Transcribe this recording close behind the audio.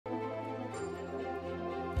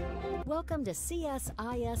Welcome to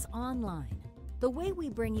CSIS Online. The way we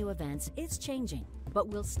bring you events is changing, but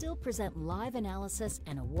we'll still present live analysis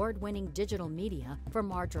and award-winning digital media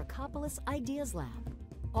from our Dracopolis Ideas Lab.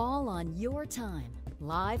 All on your time,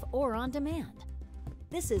 live or on demand.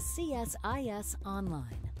 This is CSIS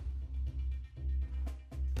Online.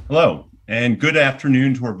 Hello, and good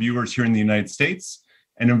afternoon to our viewers here in the United States,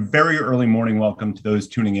 and a very early morning welcome to those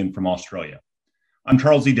tuning in from Australia. I'm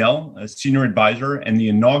Charles Edel, a senior advisor and the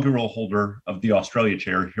inaugural holder of the Australia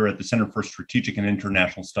Chair here at the Center for Strategic and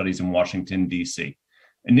International Studies in Washington, D.C.,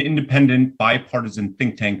 an independent, bipartisan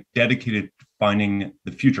think tank dedicated to defining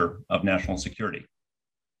the future of national security.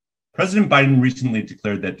 President Biden recently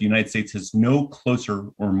declared that the United States has no closer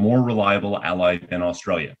or more reliable ally than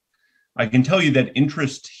Australia. I can tell you that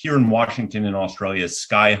interest here in Washington and Australia is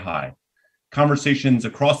sky high. Conversations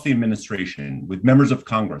across the administration, with members of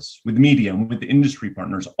Congress, with media, and with industry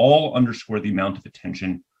partners all underscore the amount of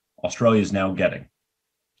attention Australia is now getting.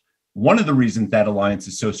 One of the reasons that alliance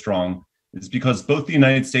is so strong is because both the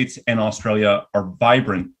United States and Australia are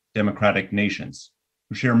vibrant democratic nations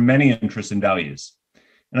who share many interests and values.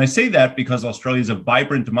 And I say that because Australia is a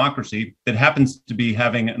vibrant democracy that happens to be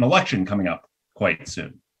having an election coming up quite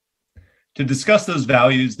soon. To discuss those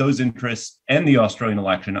values, those interests, and the Australian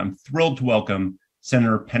election, I'm thrilled to welcome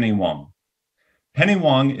Senator Penny Wong. Penny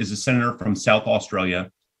Wong is a senator from South Australia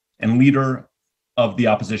and leader of the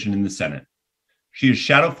opposition in the Senate. She is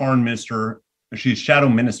shadow minister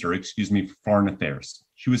for foreign affairs.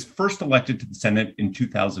 She was first elected to the Senate in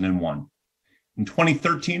 2001. In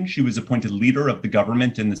 2013, she was appointed leader of the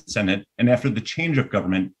government in the Senate, and after the change of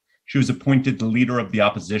government, she was appointed the leader of the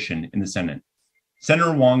opposition in the Senate.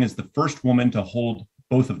 Senator Wong is the first woman to hold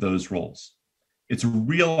both of those roles. It's a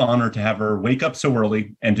real honor to have her wake up so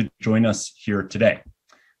early and to join us here today.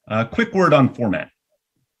 A quick word on format.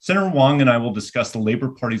 Senator Wong and I will discuss the Labour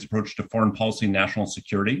Party's approach to foreign policy and national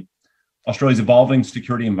security, Australia's evolving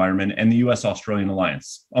security environment, and the U.S. Australian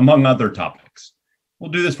alliance, among other topics.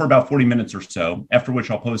 We'll do this for about 40 minutes or so, after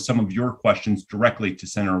which I'll pose some of your questions directly to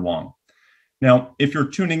Senator Wong. Now, if you're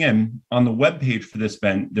tuning in, on the webpage for this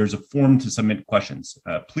event, there's a form to submit questions.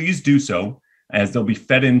 Please do so, as they'll be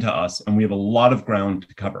fed into us, and we have a lot of ground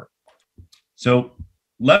to cover. So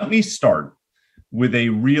let me start with a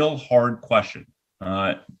real hard question.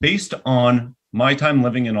 Based on my time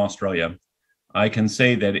living in Australia, I can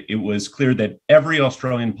say that it was clear that every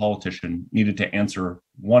Australian politician needed to answer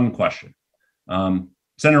one question.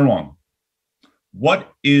 Senator Wong,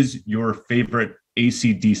 what is your favorite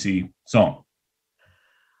AC/DC song?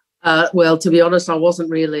 Well, to be honest, I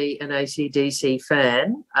wasn't really an AC/DC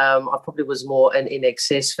fan. I probably was more an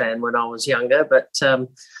INXS fan when I was younger, but,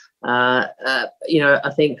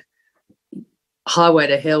 I think Highway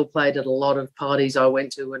to Hell played at a lot of parties I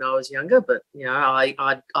went to when I was younger, but,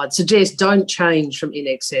 I'd suggest Don't Change from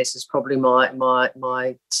INXS is probably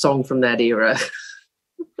my song from that era.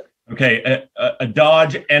 Okay, a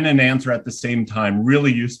dodge and an answer at the same time,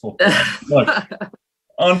 really useful. Look,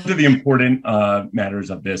 on to the important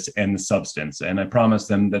matters of this and the substance. And I promise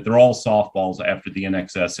them that they're all softballs after the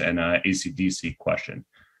NXS and AC/DC question.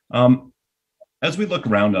 As we look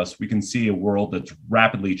around us, we can see a world that's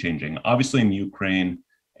rapidly changing, obviously in Ukraine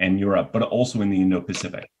and Europe, but also in the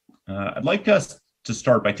Indo-Pacific. I'd like us to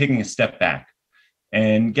start by taking a step back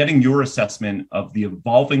and getting your assessment of the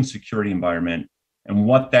evolving security environment and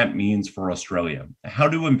what that means for Australia. How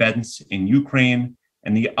do events in Ukraine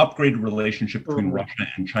and the upgraded relationship between Russia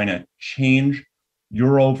and China change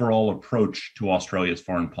your overall approach to Australia's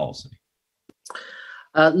foreign policy?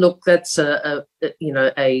 Look, that's a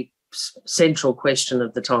central question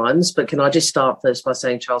of the times. But can I just start first by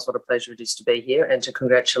saying, Charles, what a pleasure it is to be here, and to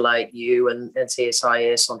congratulate you and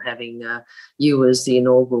CSIS on having you as the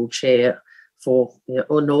inaugural chair for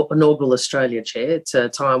inaugural Australia Chair. It's a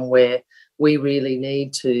time where we really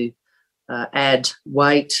need to add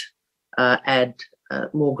weight, add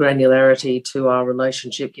more granularity to our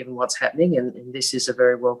relationship given what's happening, and this is a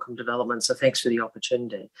very welcome development, so thanks for the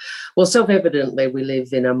opportunity. Well, self-evidently, we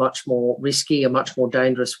live in a much more risky, a much more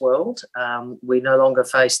dangerous world. We no longer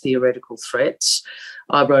face theoretical threats.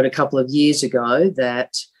 I wrote a couple of years ago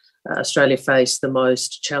that Australia faced the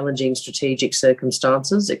most challenging strategic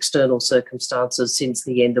circumstances, external circumstances, since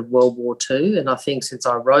the end of World War II, and I think since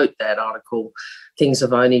I wrote that article, things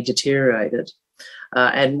have only deteriorated.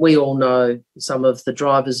 And we all know some of the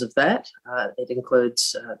drivers of that. It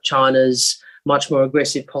includes China's much more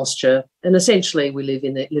aggressive posture. And essentially, we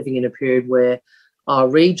living in a period where our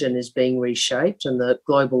region is being reshaped and the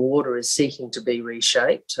global order is seeking to be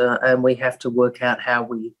reshaped. And we have to work out how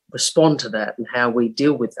we respond to that and how we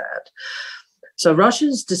deal with that. So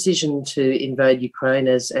Russia's decision to invade Ukraine,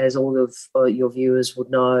 as all of your viewers would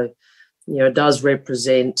know, does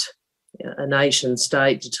represent a nation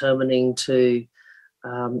state determining to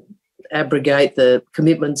abrogate the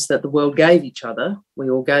commitments that the world gave each other. We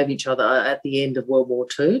all gave each other at the end of World War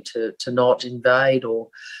II to not invade or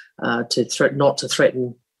not to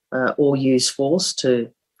threaten or use force to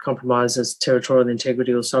compromise as territorial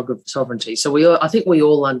integrity or sovereignty. So I think we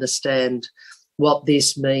all understand what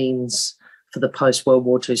this means for the post-World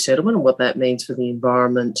War II settlement and what that means for the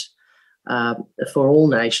environment for all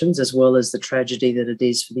nations, as well as the tragedy that it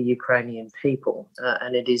is for the Ukrainian people.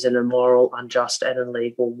 And it is an immoral, unjust and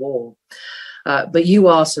illegal war. But you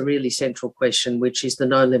asked a really central question, which is the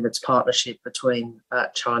no limits partnership between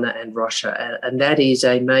China and Russia. And that is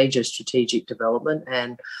a major strategic development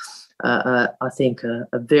and I think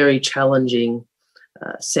a very challenging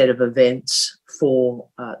set of events for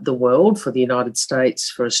the world, for the United States,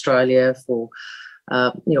 for Australia, for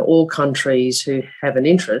all countries who have an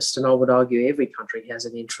interest, and I would argue every country has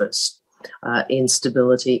an interest in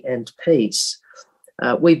stability and peace.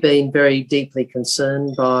 We've been very deeply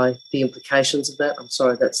concerned by the implications of that. I'm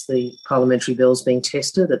sorry, that's the parliamentary bills being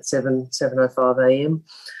tested at 7:05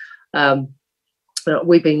 a.m.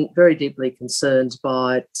 We've been very deeply concerned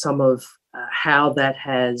by some of how that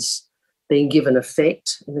has been given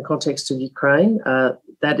effect in the context of Ukraine,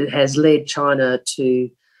 that it has led China to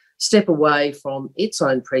step away from its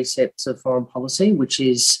own precepts of foreign policy, which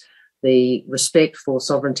is the respect for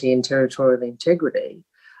sovereignty and territorial integrity.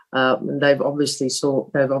 And they've obviously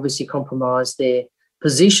compromised their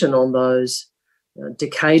position on those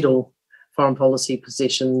decadal foreign policy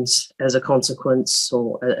positions as a consequence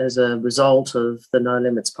or as a result of the no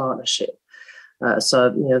limits partnership.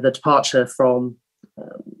 So the departure from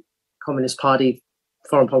Communist Party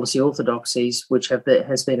foreign policy orthodoxies, which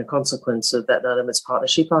has been a consequence of that no limits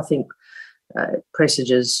partnership, I think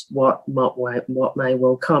presages what may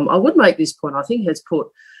well come. I would make this point. I think has put,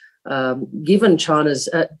 given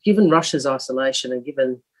Russia's isolation and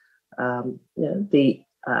given the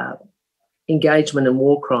engagement in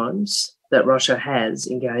war crimes that Russia has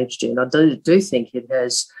engaged in, I do think it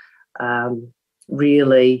has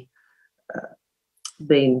really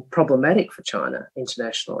been problematic for China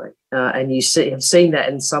internationally, and you have seen that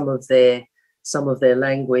in some of their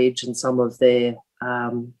language and some of their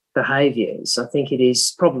behaviours. I think it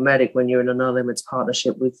is problematic when you're in a no limits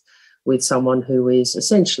partnership with someone who is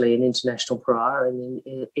essentially an international pariah and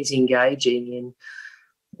is engaging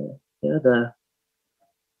in the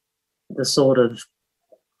sort of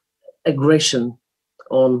aggression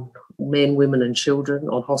on men, women and children,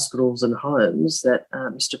 on hospitals and homes that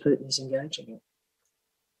Mr. Putin is engaging in.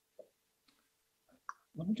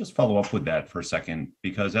 Let me just follow up with that for a second,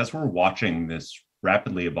 because as we're watching this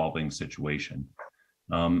rapidly evolving situation,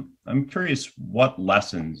 I'm curious what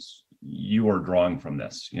lessons you are drawing from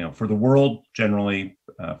this, for the world generally,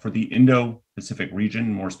 for the Indo-Pacific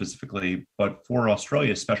region more specifically, but for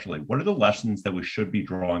Australia especially. What are the lessons that we should be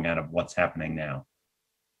drawing out of what's happening now?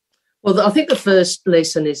 Well, I think the first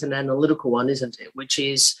lesson is an analytical one, isn't it? Which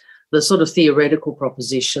is the sort of theoretical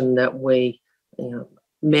proposition that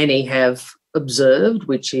many have observed,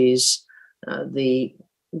 which is the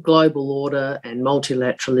global order and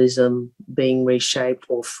multilateralism being reshaped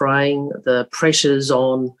or fraying, the pressures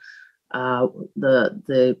on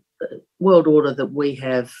the world order that we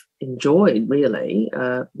have enjoyed really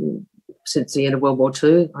since the end of World War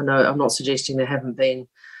II. I know I'm not suggesting there haven't been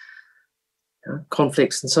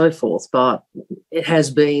conflicts and so forth, but it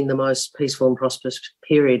has been the most peaceful and prosperous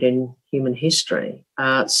period in human history.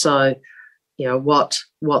 So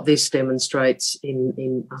what this demonstrates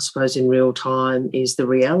in I suppose in real time is the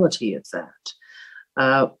reality of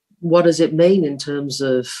that. What does it mean in terms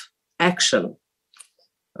of action?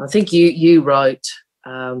 I think you wrote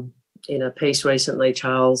in a piece recently,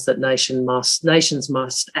 Charles, that nations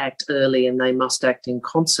must act early and they must act in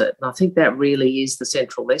concert. And I think that really is the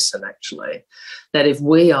central lesson, actually, that if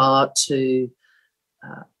we are to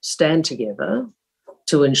stand together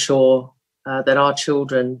to ensure that our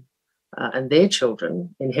children and their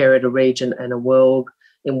children inherit a region and a world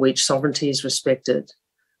in which sovereignty is respected,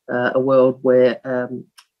 a world where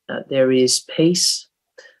there is peace,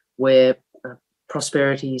 where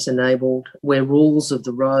prosperity is enabled, where rules of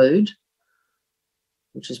the road,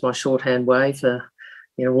 which is my shorthand way for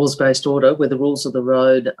rules-based order, where the rules of the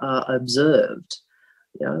road are observed,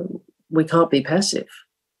 we can't be passive.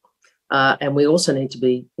 And we also need to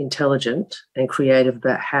be intelligent and creative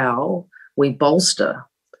about how we bolster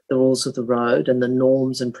the rules of the road and the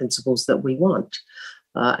norms and principles that we want.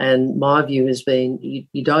 And my view has been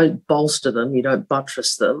you don't bolster them, you don't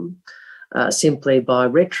buttress them simply by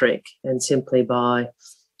rhetoric and simply by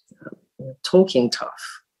talking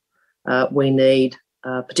tough. We need,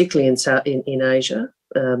 particularly in Asia,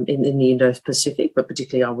 in the Indo-Pacific, but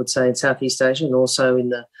particularly I would say in Southeast Asia and also in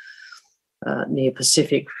the near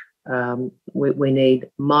Pacific, we need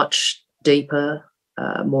much deeper,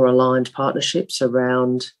 more aligned partnerships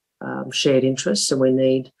around shared interests, and we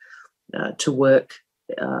need to work,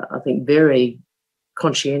 I think, very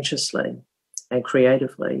conscientiously and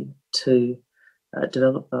creatively to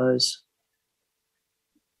develop those.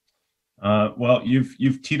 Well,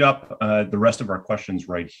 you've teed up the rest of our questions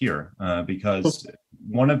right here, because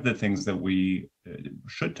one of the things that we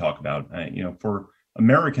should talk about, for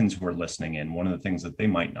Americans who are listening in, one of the things that they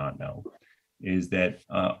might not know is that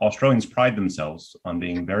Australians pride themselves on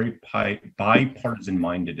being very bipartisan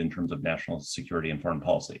minded in terms of national security and foreign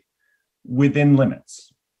policy, within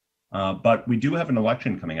limits. But we do have an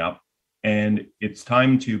election coming up, and it's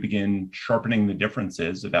time to begin sharpening the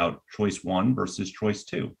differences about choice one versus choice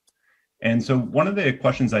two. And so one of the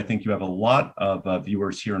questions I think you have a lot of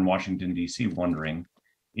viewers here in Washington, D.C. wondering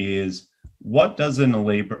is, what does a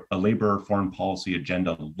Labor foreign policy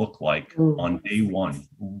agenda look like on day one?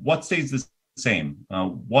 What stays the same?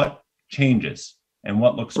 What changes? And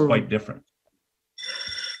what looks quite different?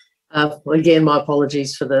 Well, again, my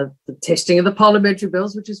apologies for the testing of the parliamentary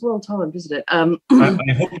bells, which is well timed, isn't it? I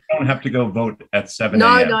hope you don't have to go vote at 7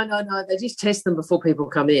 a.m. No. They just test them before people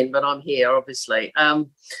come in, but I'm here, obviously.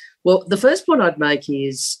 Well, the first point I'd make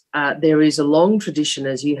is there is a long tradition,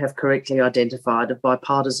 as you have correctly identified, of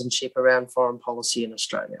bipartisanship around foreign policy in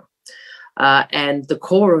Australia. And the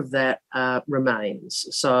core of that remains.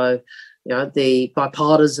 So, the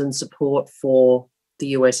bipartisan support for the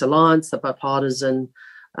US alliance, the bipartisan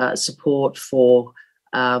support for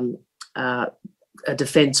a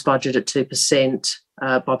defence budget at 2%,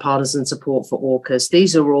 bipartisan support for AUKUS.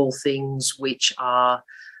 These are all things which are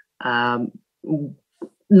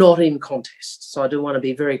not in contest. So I do want to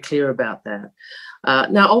be very clear about that.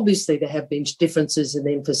 Now, obviously, there have been differences in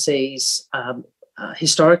emphases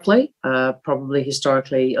historically.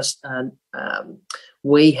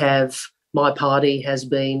 My party has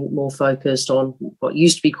been more focused on what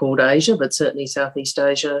used to be called Asia, but certainly Southeast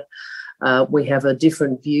Asia. We have a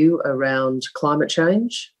different view around climate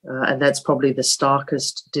change, and that's probably the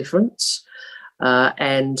starkest difference.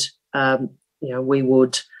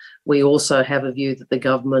 We also have a view that the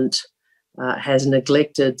government has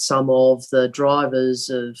neglected some of the drivers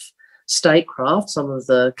of statecraft, some of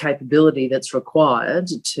the capability that's required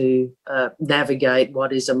to navigate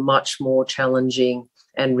what is a much more challenging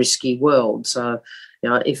and risky world. So,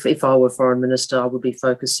 if I were Foreign Minister, I would be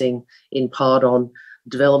focusing in part on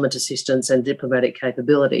development assistance and diplomatic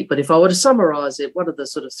capability. But if I were to summarise it, what are the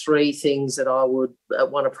sort of three things that I would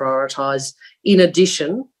want to prioritise in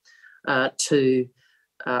addition to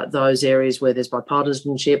those areas where there's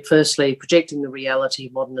bipartisanship? Firstly, projecting the reality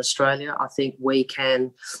of modern Australia. I think we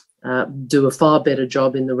can do a far better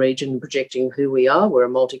job in the region projecting who we are. We're a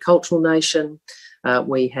multicultural nation.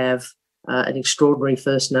 We have an extraordinary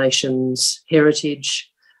First Nations heritage,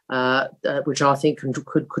 which I think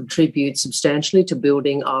could contribute substantially to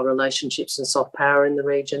building our relationships and soft power in the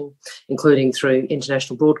region, including through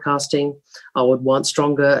international broadcasting. I would want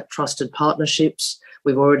stronger trusted partnerships.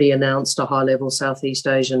 We've already announced a high-level Southeast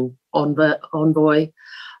Asian envoy.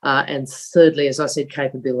 And thirdly, as I said,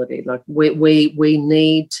 capability. Like we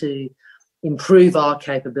need to improve our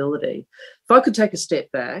capability. If I could take a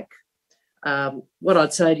step back, what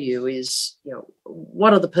I'd say to you is,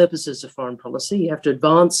 what are the purposes of foreign policy? You have to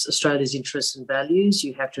advance Australia's interests and values.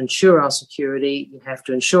 You have to ensure our security. You have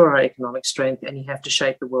to ensure our economic strength, and you have to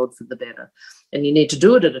shape the world for the better. And you need to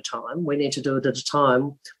do it at a time. We need to do it at a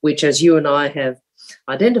time which, as you and I have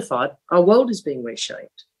identified, our world is being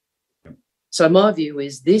reshaped. So my view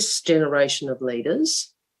is this generation of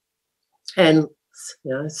leaders and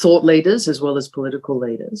thought leaders as well as political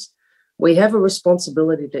leaders, we have a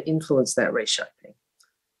responsibility to influence that reshaping.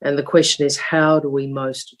 And the question is, how do we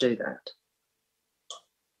most do that?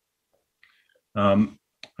 All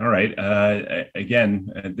right.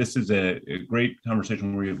 Again, this is a great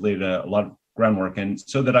conversation where you've laid a lot of groundwork. And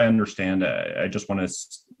so that I understand, I just want to,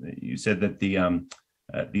 you said that the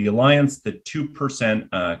alliance, the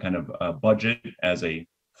 2% kind of budget as a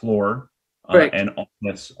floor and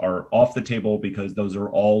offness are off the table because those are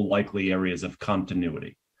all likely areas of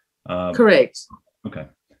continuity. Correct. Okay.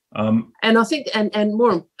 And I think, and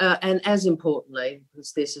more, and as importantly,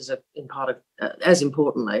 because this is as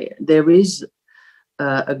importantly, there is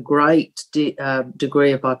a great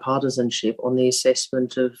degree of bipartisanship on the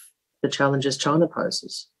assessment of the challenges China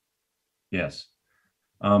poses. Yes.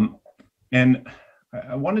 And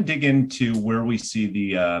I want to dig into where we see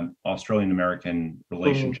the Australian-American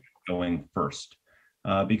relationship going first,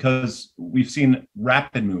 because we've seen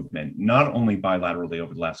rapid movement, not only bilaterally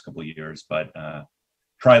over the last couple of years, but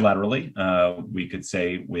trilaterally, we could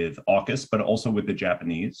say with AUKUS, but also with the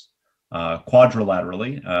Japanese,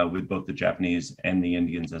 quadrilaterally with both the Japanese and the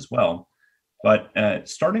Indians as well. But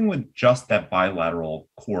starting with just that bilateral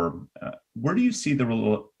core, where do you see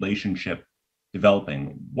the relationship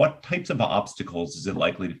developing? What types of obstacles is it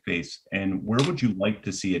likely to face, and where would you like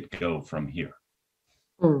to see it go from here?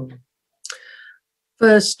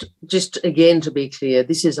 First, just again to be clear,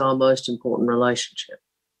 this is our most important relationship,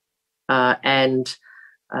 and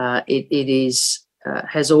it is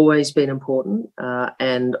has always been important,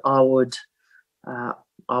 and I would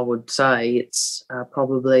say it's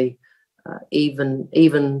probably even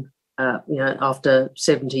after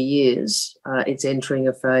 70 years, it's entering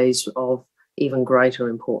a phase of even greater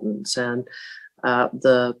importance. And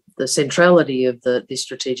the centrality of this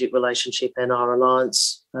strategic relationship and our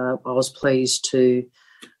alliance, I was pleased to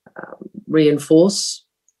reinforce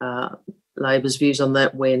Labor's views on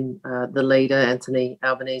that when the leader, Anthony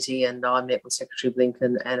Albanese, and I met with Secretary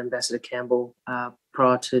Blinken and Ambassador Campbell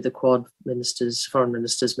prior to the Quad foreign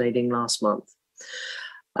ministers meeting last month.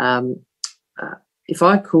 If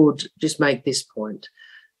I could just make this point,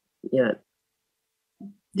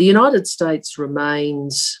 the United States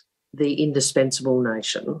remains the indispensable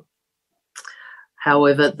nation.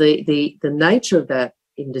 However, the nature of that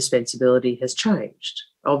indispensability has changed.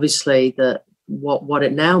 Obviously, what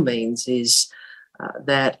it now means is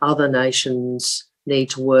that other nations need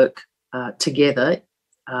to work together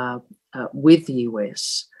with the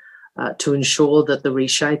US to ensure that the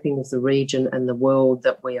reshaping of the region and the world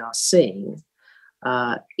that we are seeing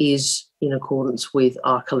is in accordance with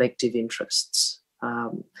our collective interests.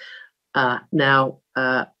 Now,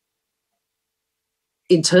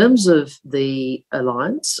 in terms of the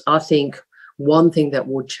alliance, I think one thing that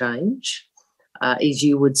would change is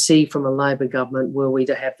you would see from a Labor government, were we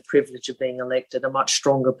to have the privilege of being elected, a much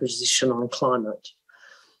stronger position on climate.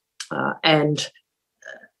 And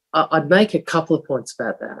I'd make a couple of points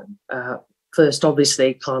about that. First,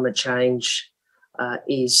 obviously, climate change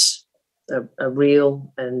is a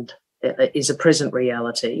real and is a present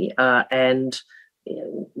reality, and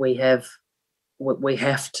we have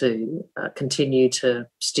to continue to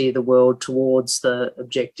steer the world towards the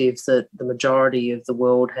objective that the majority of the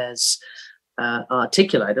world has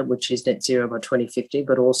articulated, which is net zero by 2050,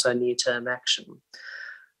 but also near-term action.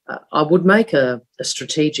 I would make a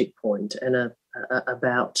strategic point and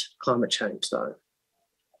about climate change, though.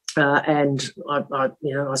 And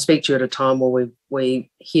I speak to you at a time where we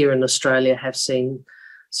here in Australia have seen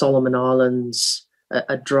Solomon Islands,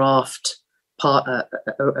 a draft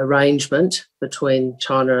arrangement between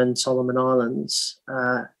China and Solomon Islands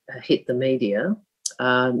hit the media,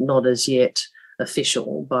 not as yet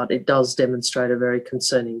official, but it does demonstrate a very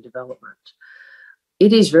concerning development.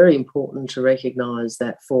 It is very important to recognise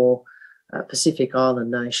that for Pacific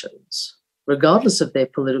Island nations, regardless of their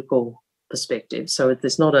political perspective, so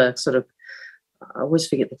there's not a sort of, I always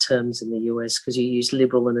forget the terms in the US because you use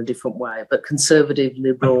liberal in a different way, but conservative,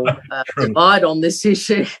 liberal divide on this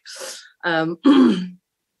issue.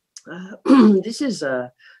 This is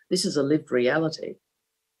a lived reality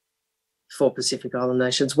for Pacific Island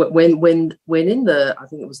nations. When in the, I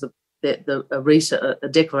think it was a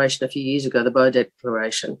declaration a few years ago, the Bow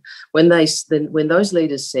Declaration, when those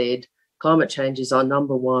leaders said climate change is our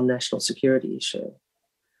number one national security issue,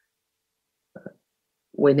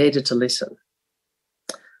 we needed to listen.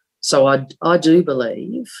 So I do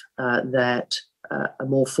believe that a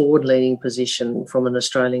more forward-leaning position from an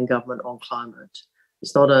Australian government on climate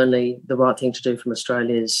is not only the right thing to do from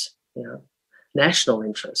Australia's national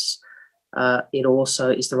interests, it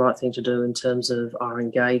also is the right thing to do in terms of our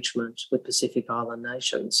engagement with Pacific Island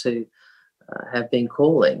nations who have been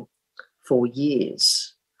calling for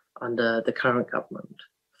years under the current government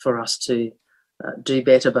for us to do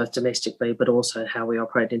better both domestically but also how we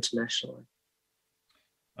operate internationally.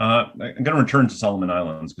 I'm going to return to Solomon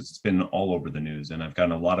Islands because it's been all over the news, and I've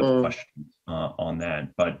gotten a lot of questions on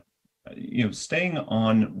that. But staying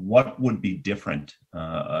on what would be different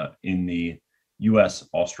in the U.S.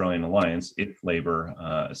 Australian alliance if Labor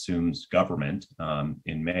assumes government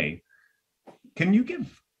in May, can you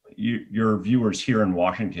give your viewers here in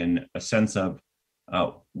Washington a sense of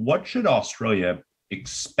what should Australia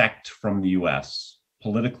expect from the U.S.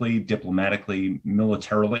 politically, diplomatically,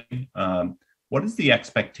 militarily? What is the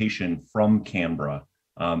expectation from Canberra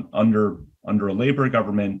under a Labor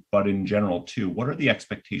government, but in general too? What are the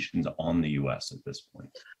expectations on the U.S. at this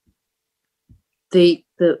point? the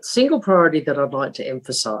single priority that I'd like to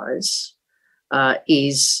emphasise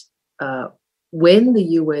is when the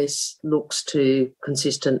US looks to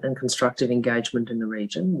consistent and constructive engagement in the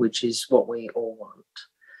region, which is what we all want,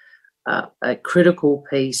 a critical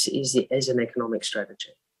piece is an economic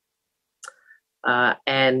strategy.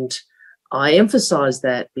 And I emphasise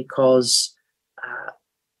that because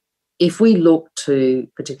if we look to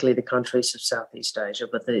particularly the countries of Southeast Asia,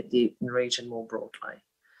 but the region more broadly,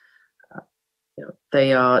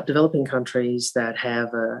 they are developing countries that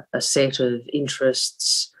have a set of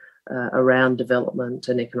interests around development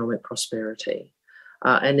and economic prosperity.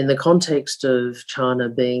 And in the context of China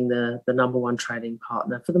being the number one trading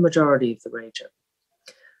partner for the majority of the region,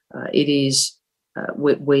 it is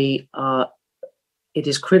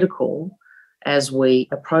critical as we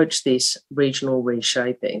approach this regional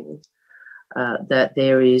reshaping that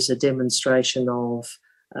there is a demonstration of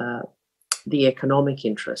the economic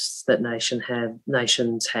interests that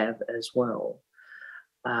nations have as well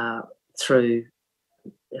through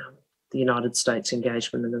the United States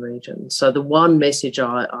engagement in the region. So the one message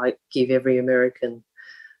I give every American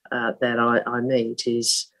that I meet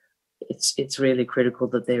is it's really critical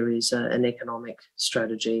that there is an economic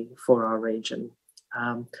strategy for our region.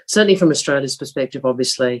 Certainly from Australia's perspective,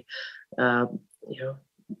 obviously,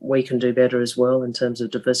 we can do better as well in terms of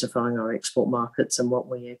diversifying our export markets and what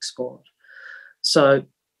we export. So,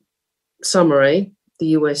 summary, the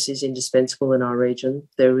US is indispensable in our region.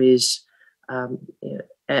 There is,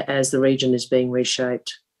 as the region is being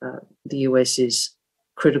reshaped, the US is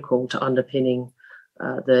critical to underpinning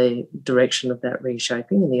the direction of that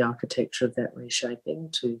reshaping and the architecture of that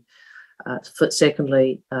reshaping.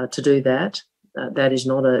 Secondly, to do that, that is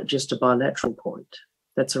not just a bilateral point,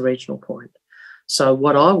 that's a regional point. So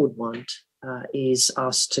what I would want is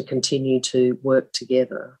us to continue to work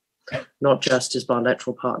together, not just as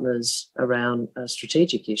bilateral partners around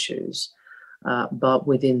strategic issues, but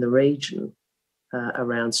within the region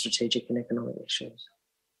around strategic and economic issues.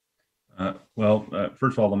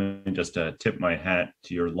 First of all, let me just tip my hat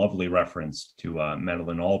to your lovely reference to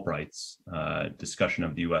Madeleine Albright's discussion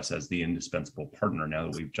of the U.S. as the indispensable partner, now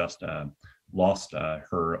that we've just lost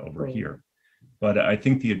her over here. But I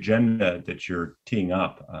think the agenda that you're teeing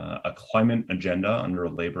up, a climate agenda under a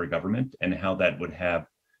Labor government, and how that would have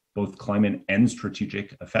both climate and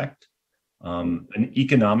strategic effect, a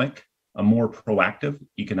more proactive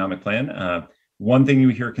economic plan. One thing you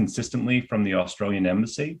hear consistently from the Australian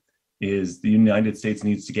embassy is the United States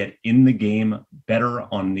needs to get in the game better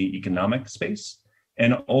on the economic space,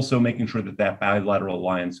 and also making sure that that bilateral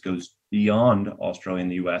alliance goes beyond Australia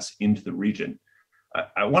and the US into the region.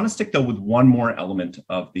 I want to stick, though, with one more element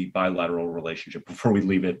of the bilateral relationship before we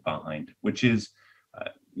leave it behind, which is,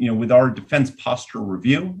 with our defense posture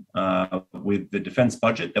review, with the defense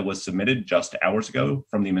budget that was submitted just hours ago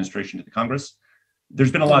from the administration to the Congress,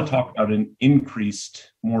 there's been a lot of talk about an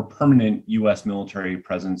increased, more permanent U.S. military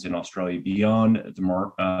presence in Australia beyond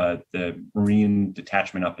the Marine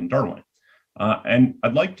detachment up in Darwin. And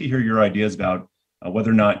I'd like to hear your ideas about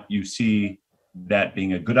whether or not you see that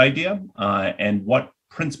being a good idea, and what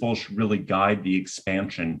principles should really guide the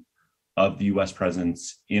expansion of the U.S.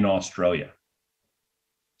 presence in Australia.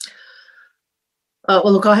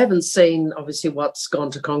 Well, look, I haven't seen obviously what's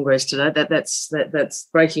gone to Congress today. That's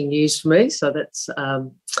breaking news for me. So that's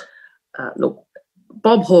look,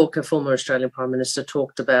 Bob Hawke, a former Australian Prime Minister,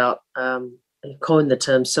 talked about he coined the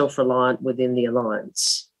term self-reliant within the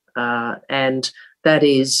alliance, and that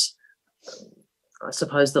is, I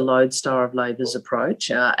suppose, the lodestar of Labor's approach,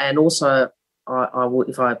 and also I would,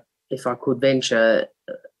 if I could venture,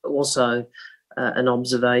 also an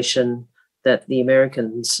observation that the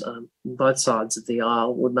Americans, both sides of the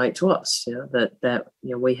aisle, would make to us. That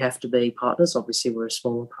we have to be partners. Obviously, we're a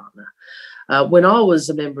smaller partner. When I was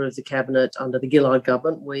a member of the cabinet under the Gillard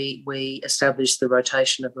government, we established the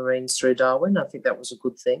rotation of Marines through Darwin. I think that was a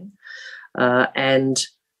good thing, and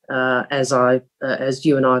as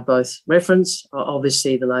you and I both reference,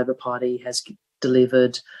 obviously the Labor Party has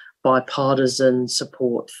delivered bipartisan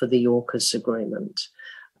support for the AUKUS agreement,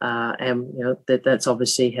 and that's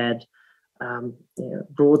obviously had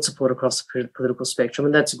broad support across the political spectrum,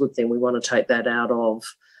 and that's a good thing. We want to take that out of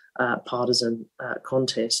partisan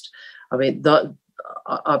contest. I mean,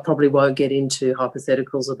 I probably won't get into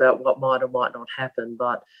hypotheticals about what might or might not happen,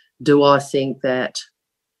 but do I think that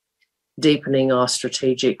deepening our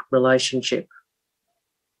strategic relationship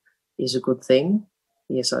is a good thing?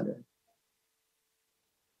 Yes, I do.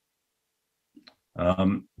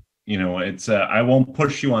 I won't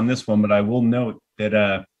push you on this one, but I will note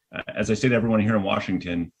that, as I say to everyone here in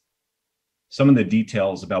Washington, some of the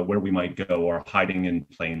details about where we might go are hiding in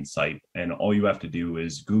plain sight. And all you have to do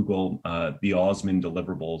is Google the Osmond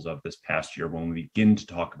deliverables of this past year when we begin to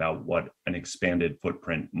talk about what an expanded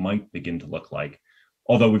footprint might begin to look like.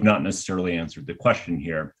 Although we've not necessarily answered the question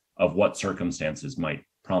here of what circumstances might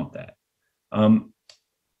prompt that.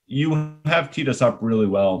 You have teed us up really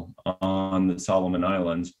well on the Solomon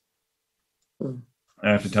Islands. I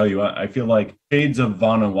have to tell you, I feel like shades of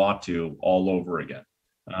Vanuatu all over again.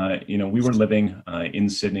 We were living in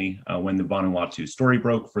Sydney when the Vanuatu story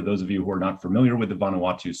broke. For those of you who are not familiar with the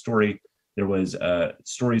Vanuatu story, there was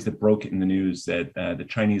stories that broke in the news that the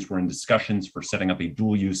Chinese were in discussions for setting up a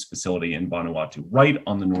dual-use facility in Vanuatu, right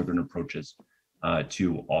on the northern approaches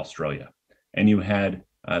to Australia. And you had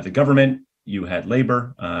the government, you had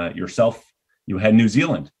Labor, yourself, you had New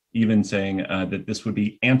Zealand, even saying that this would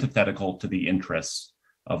be antithetical to the interests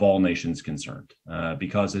of all nations concerned.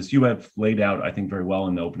 Because as you have laid out, I think very well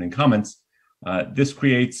in the opening comments, this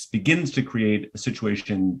begins to create a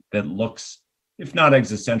situation that looks, if not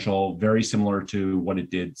existential, very similar to what it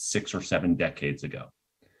did 6 or 7 decades ago.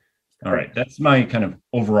 All right, that's my kind of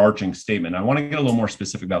overarching statement. I want to get a little more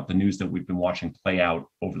specific about the news that we've been watching play out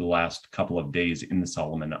over the last couple of days in the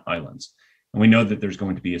Solomon Islands. And we know that there's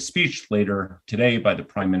going to be a speech later today by the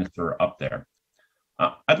Prime Minister up there.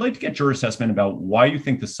 I'd like to get your assessment about why you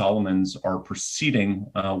think the Solomons are proceeding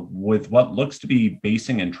with what looks to be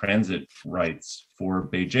basing and transit rights for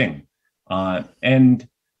Beijing.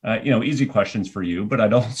 Easy questions for you, but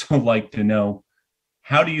I'd also like to know,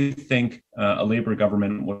 how do you think a Labor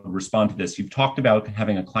government would respond to this? You've talked about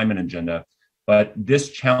having a climate agenda, but this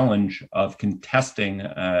challenge of contesting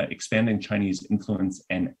expanding Chinese influence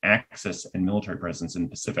and access and military presence in the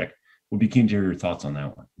Pacific, would be keen to hear your thoughts on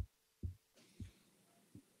that one.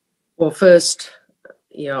 Well, first,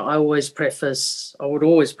 I would always preface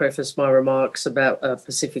my remarks about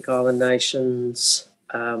Pacific Island nations'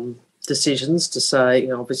 decisions to say,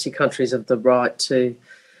 obviously countries have the right to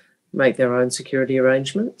make their own security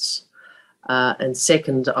arrangements. And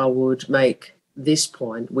second, I would make this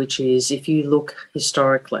point, which is if you look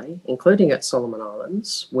historically, including at Solomon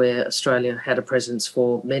Islands, where Australia had a presence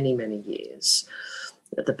for many, many years,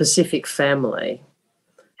 the Pacific family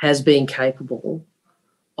has been capable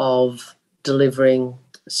of delivering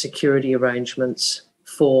security arrangements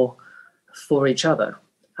for each other.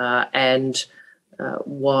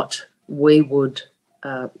 What we would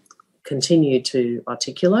continue to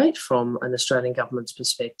articulate from an Australian government's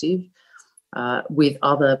perspective with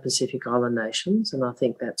other Pacific Island nations, and I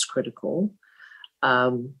think that's critical,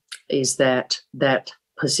 is that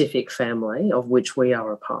Pacific family, of which we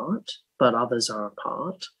are a part, but others are a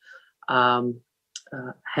part,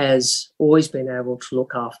 has always been able to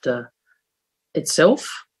look after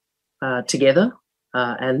itself together,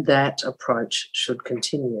 and that approach should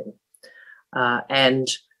continue. And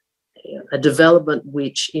a development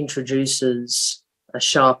which introduces a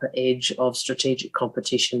sharper edge of strategic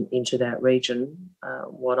competition into that region,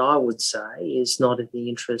 what I would say is not in the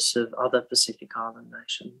interests of other Pacific Island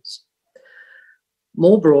nations.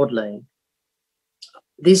 More broadly,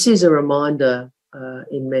 this is a reminder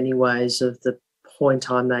in many ways of the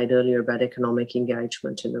point I made earlier about economic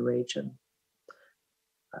engagement in the region.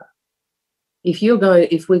 If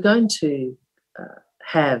we're going to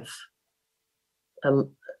have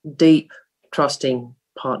deep, trusting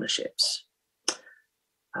partnerships,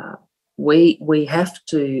 we have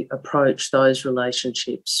to approach those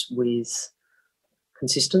relationships with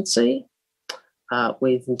consistency,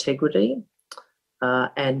 with integrity,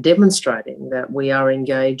 and demonstrating that we are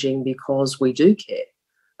engaging because we do care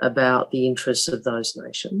about the interests of those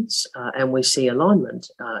nations, and we see alignment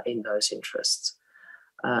in those interests,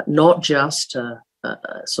 not just a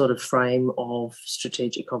sort of frame of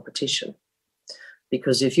strategic competition.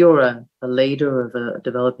 Because if you're a leader of a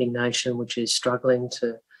developing nation which is struggling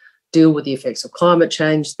to deal with the effects of climate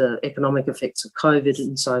change, the economic effects of COVID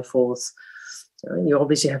and so forth, you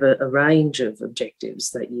obviously have a range of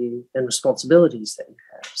objectives and responsibilities that you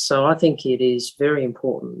have. So I think it is very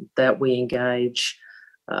important that we engage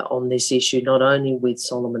on this issue, not only with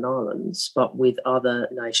Solomon Islands, but with other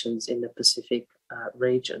nations in the Pacific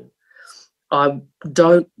region. I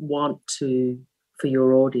don't want for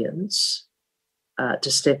your audience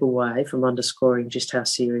to step away from underscoring just how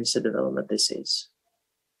serious a development this is.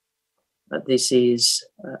 This is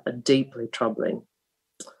a deeply troubling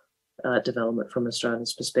development from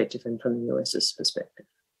Australia's perspective and from the US's perspective.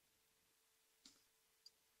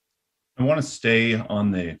 I want to stay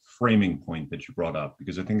on the framing point that you brought up,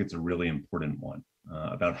 because I think it's a really important one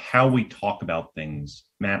about how we talk about things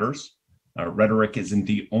matters. Rhetoric isn't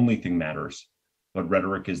the only thing matters, but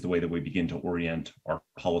rhetoric is the way that we begin to orient our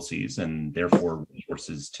policies and therefore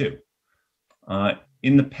resources too.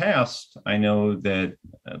 In the past, I know that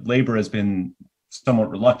Labor has been somewhat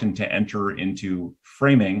reluctant to enter into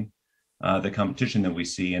framing the competition that we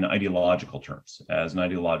see in ideological terms, as an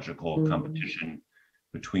ideological competition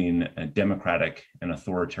between democratic and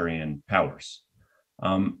authoritarian powers.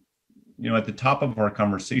 At the top of our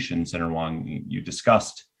conversation, Senator Wong, you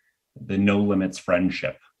discussed the no limits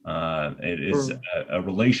friendship. It is a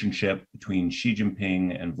relationship between Xi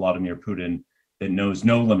Jinping and Vladimir Putin that knows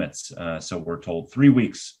no limits. So we're told 3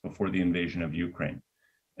 weeks before the invasion of Ukraine.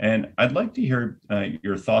 And I'd like to hear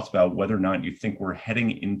your thoughts about whether or not you think we're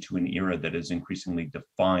heading into an era that is increasingly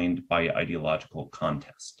defined by ideological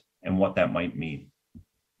contest and what that might mean.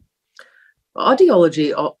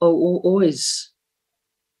 Ideology always,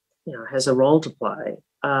 has a role to play.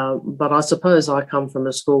 But I suppose I come from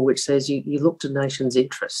a school which says you look to nations'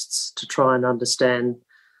 interests to try and understand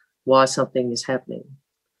why something is happening.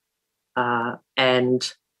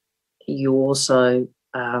 And you also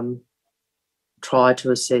try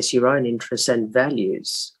to assess your own interests and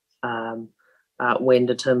values when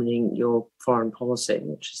determining your foreign policy,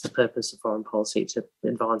 which is the purpose of foreign policy, to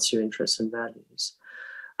advance your interests and values.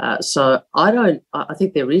 So I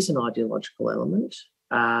think there is an ideological element.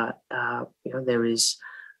 There is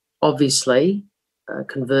obviously a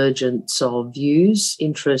convergence of views,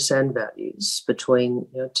 interests and values between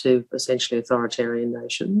two essentially authoritarian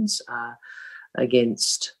nations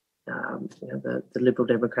against the liberal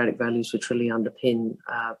democratic values which really underpin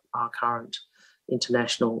our current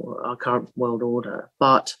world order.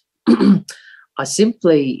 But the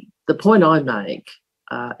point I make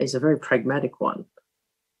is a very pragmatic one.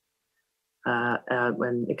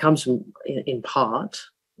 And it comes from, in part,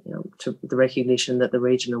 to the recognition that the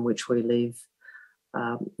region in which we live,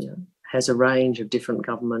 has a range of different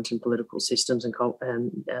government and political systems and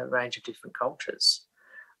a range of different cultures.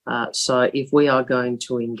 So if we are going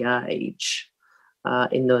to engage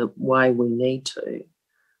in the way we need to,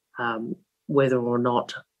 whether or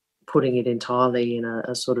not putting it entirely in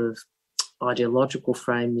a sort of ideological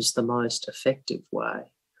frame is the most effective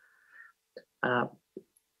way.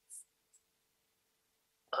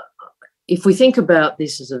 If we think about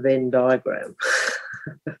this as a Venn diagram,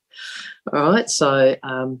 all right, so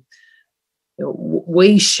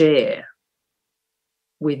we share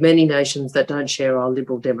with many nations that don't share our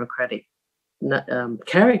liberal democratic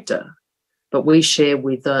character, but we share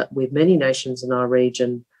with many nations in our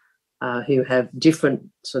region who have different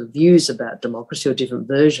sort of views about democracy or different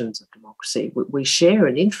versions of democracy. We share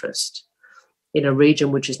an interest in a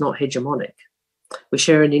region which is not hegemonic. We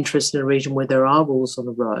share an interest in a region where there are rules on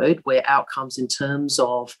the road, where outcomes in terms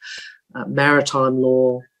of maritime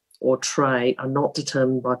law or trade are not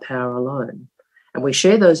determined by power alone. And we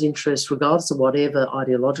share those interests regardless of whatever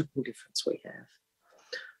ideological difference we have.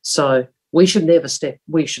 So we should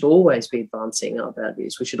always be advancing our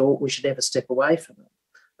values. We should never step away from them.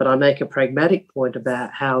 But I make a pragmatic point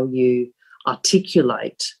about how you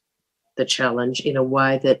articulate the challenge in a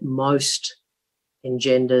way that most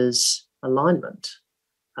engenders alignment.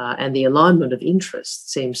 And the alignment of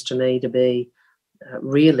interest seems to me to be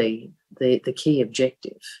really the key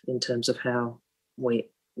objective in terms of how we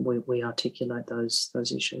articulate those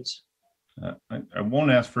issues. I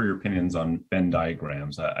won't ask for your opinions on Venn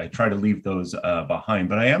diagrams. I try to leave those behind,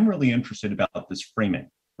 but I am really interested about this framing,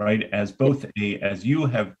 right? As as you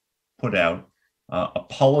have put out a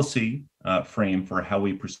policy frame for how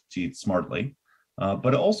we proceed smartly,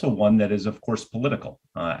 but also one that is, of course, political.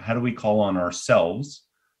 How do we call on ourselves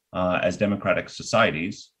as democratic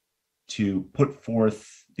societies to put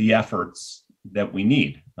forth the efforts that we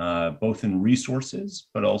need, both in resources,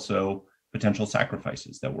 but also potential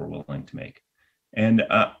sacrifices that we're willing to make? And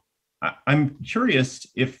I'm curious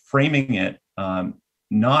if framing it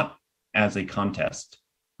not as a contest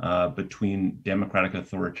between democratic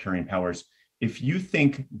authoritarian powers, if you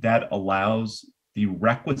think that allows the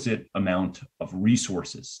requisite amount of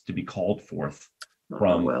resources to be called forth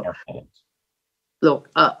from our colleagues. Look,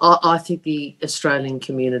 I think the Australian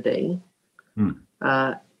community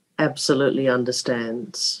absolutely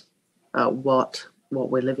understands what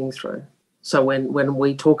we're living through. So when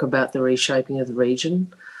we talk about the reshaping of the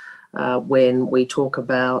region, when we talk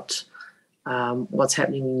about what's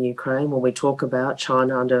happening in Ukraine, when we talk about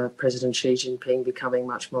China under President Xi Jinping becoming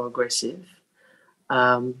much more aggressive,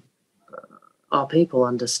 our people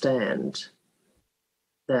understand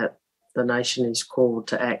that the nation is called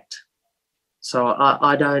to act. So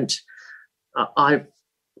I don't,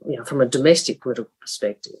 from a domestic political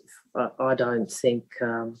perspective, I don't think,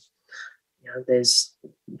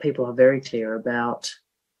 people are very clear about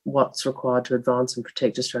what's required to advance and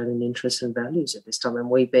protect Australian interests and values at this time. And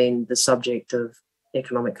we've been the subject of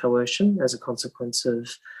economic coercion as a consequence of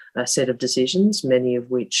a set of decisions, many of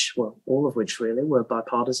which, well, all of which really were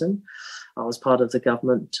bipartisan. I was part of the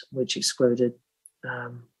government which excluded,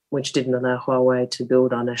 which didn't allow Huawei to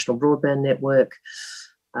build our national broadband network.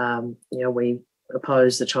 We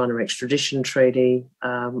opposed the China extradition treaty.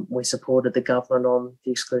 We supported the government on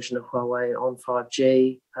the exclusion of Huawei on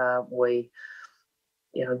 5G.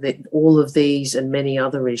 All of these and many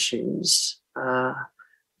other issues,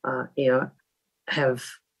 have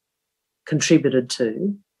contributed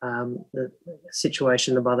to the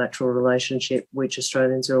situation, the bilateral relationship, which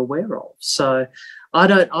Australians are aware of. So, I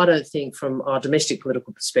don't think, from our domestic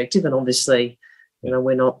political perspective, and obviously,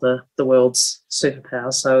 we're not the world's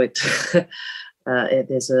superpower, so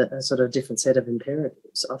there's a sort of different set of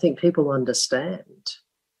imperatives. I think people understand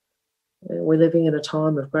we're living in a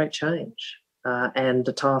time of great change, and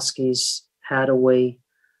the task is, how do we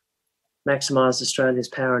maximise Australia's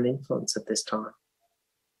power and influence at this time?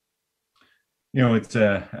 It's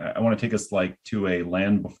I want to take us to a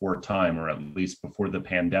land before time, or at least before the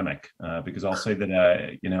pandemic, because I'll say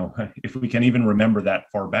that if we can even remember that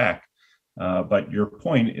far back. But your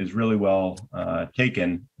point is really well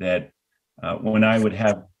taken, that when I would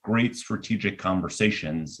have great strategic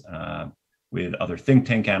conversations with other think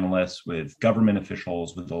tank analysts, with government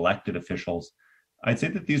officials, with elected officials, I'd say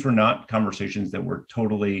that these were not conversations that were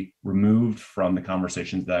totally removed from the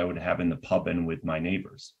conversations that I would have in the pub and with my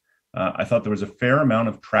neighbors. I thought there was a fair amount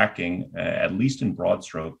of tracking, at least in broad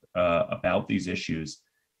stroke, about these issues,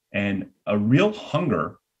 and a real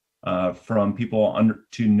hunger from people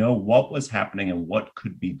to know what was happening and what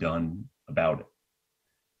could be done about it.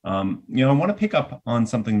 I want to pick up on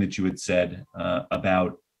something that you had said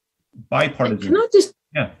about bipartisan.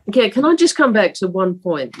 Can I just come back to one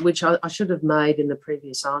point which I should have made in the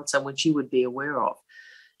previous answer, which you would be aware of?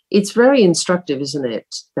 It's very instructive, isn't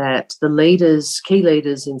it, that the key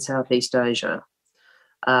leaders in Southeast Asia,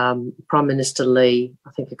 Prime Minister Lee,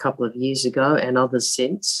 I think a couple of years ago, and others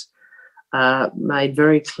since, made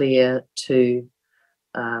very clear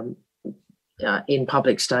in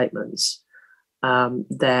public statements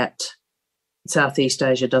that Southeast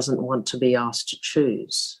Asia doesn't want to be asked to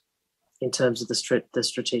choose in terms of the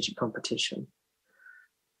strategic competition.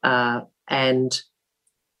 And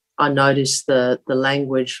I noticed the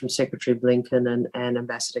language from Secretary Blinken and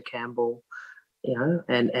Ambassador Campbell,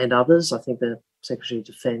 and others, I think the Secretary of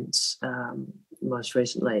Defence most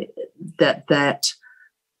recently, that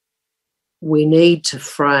we need to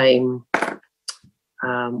frame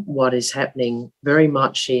what is happening very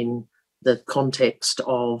much in the context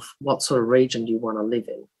of what sort of region do you want to live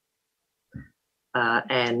in,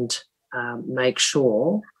 and make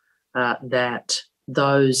sure that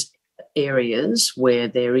those areas where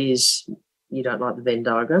there is, you don't like the Venn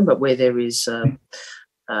diagram, but where there is,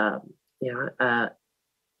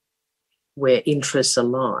 where interests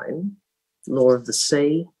align, law of the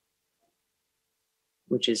sea,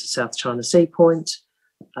 which is a South China Sea point,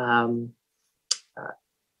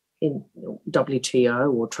 in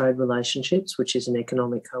WTO or trade relationships, which is an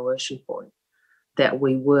economic coercion point, that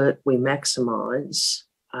we maximise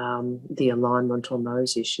the alignment on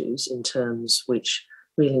those issues in terms which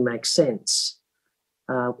really makes sense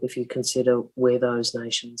if you consider where those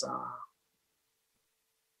nations are.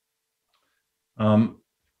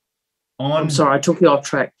 I'm sorry, I took you off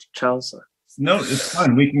track, Charles. No, it's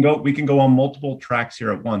fine. We can go on multiple tracks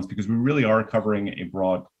here at once, because we really are covering a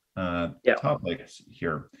broad topic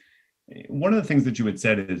here. One of the things that you had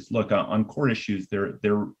said is, look, on core issues, there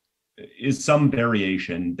is some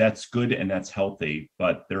variation. That's good and that's healthy,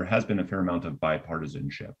 but there has been a fair amount of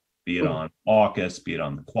bipartisanship, be it on AUKUS, be it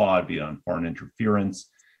on the Quad, be it on foreign interference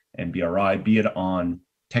and BRI, be it on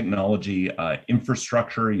technology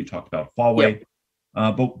infrastructure. You talked about Huawei.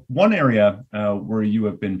 But one area where you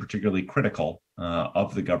have been particularly critical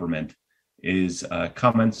of the government is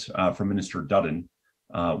comments from Minister Dutton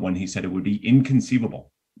when he said it would be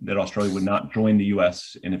inconceivable that Australia would not join the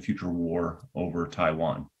U.S. in a future war over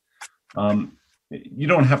Taiwan. You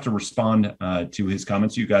don't have to respond to his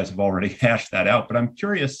comments. You guys have already hashed that out, but I'm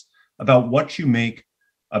curious about what you make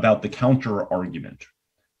about the counter argument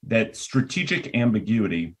that strategic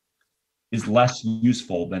ambiguity is less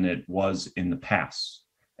useful than it was in the past,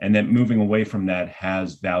 and that moving away from that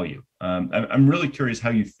has value. I'm really curious how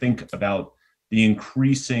you think about the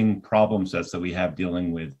increasing problem sets that we have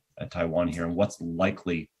dealing with Taiwan here, and what's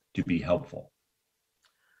likely to be helpful.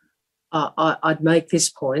 I'd make this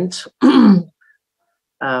point.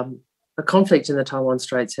 A conflict in the Taiwan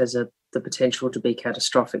Straits has a the potential to be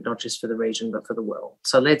catastrophic, not just for the region but for the world.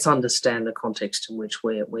 So let's understand the context in which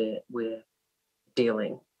we're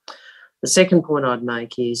dealing. The second point I'd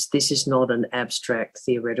make is this is not an abstract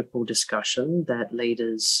theoretical discussion that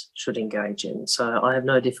leaders should engage in. So I have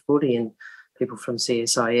no difficulty in people from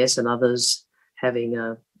CSIS and others having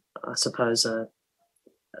a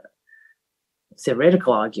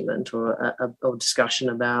theoretical argument or a discussion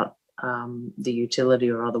about the utility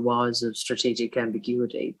or otherwise of strategic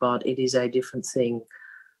ambiguity, but it is a different thing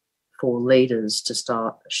for leaders to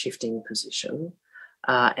start shifting position.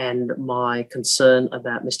 And my concern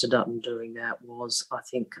about Mr. Dutton doing that was, I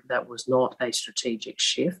think that was not a strategic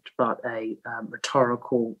shift, but a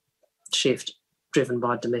rhetorical shift driven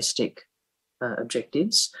by domestic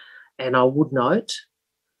objectives. And I would note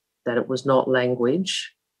that it was not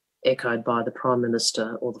language echoed by the Prime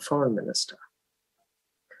Minister or the Foreign Minister.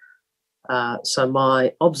 So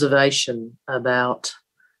my observation about,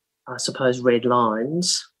 I suppose, red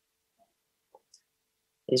lines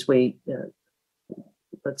is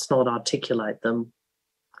let's not articulate them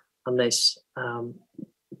unless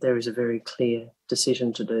there is a very clear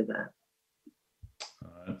decision to do that.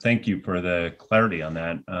 Thank you for the clarity on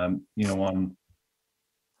that. On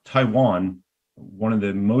Taiwan, one of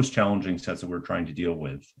the most challenging sets that we're trying to deal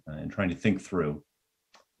with and trying to think through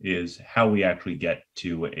is how we actually get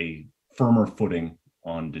to a firmer footing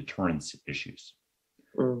on deterrence issues.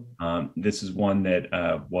 This is one that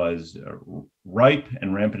was ripe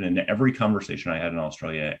and rampant in every conversation I had in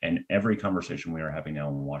Australia and every conversation we are having now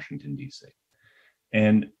in Washington, D.C.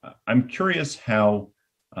 And I'm curious how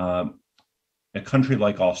a country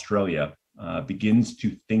like Australia begins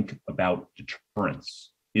to think about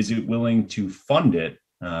deterrence. Is it willing to fund it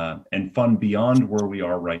and fund beyond where we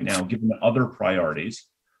are right now, given the other priorities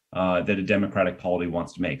that a democratic polity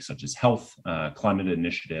wants to make, such as health, climate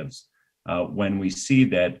initiatives, when we see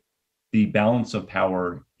that the balance of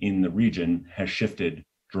power in the region has shifted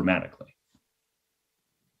dramatically?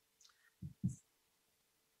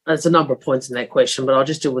 There's a number of points in that question, but I'll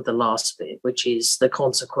just deal with the last bit, which is the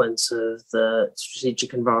consequence of the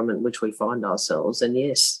strategic environment in which we find ourselves. And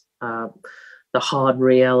yes, the hard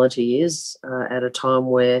reality is at a time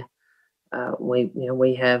where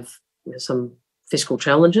we have some fiscal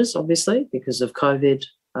challenges, obviously, because of COVID,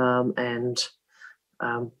 and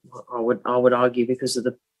I would argue because of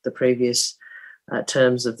the previous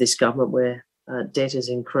terms of this government where debt has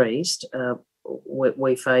increased,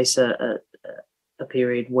 we face a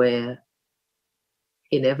period where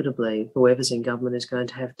inevitably whoever's in government is going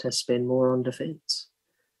to have to spend more on defence.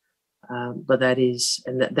 But that is,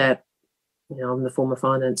 and that I'm the former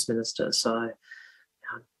finance minister, so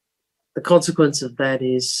the consequence of that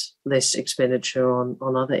is less expenditure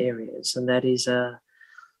on other areas, and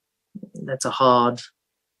that's a hard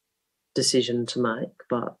decision to make,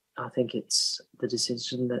 but I think it's the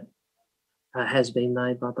decision that has been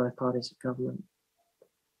made by both parties of government.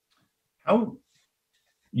 How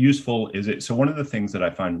useful is it? So one of the things that I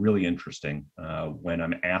find really interesting when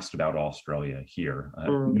I'm asked about Australia here,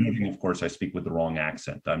 noting, of course, I speak with the wrong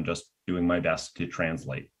accent, I'm just doing my best to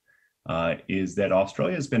translate, is that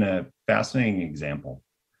Australia has been a fascinating example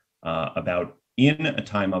about, in a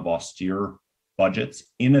time of austere budgets,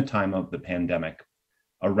 in a time of the pandemic,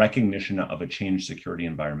 a recognition of a changed security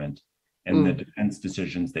environment and the defense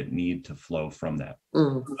decisions that need to flow from that.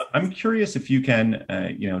 I'm curious if you can,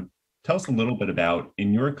 tell us a little bit about,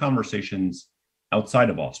 in your conversations outside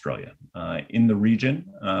of Australia, in the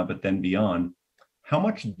region, but then beyond, how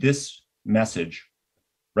much this message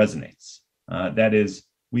resonates. That is,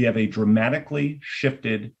 we have a dramatically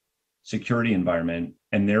shifted security environment,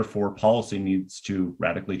 and therefore policy needs to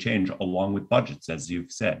radically change along with budgets, as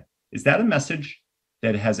you've said. Is that a message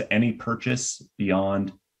that has any purchase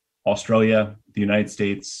beyond Australia, the United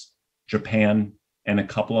States, Japan, and a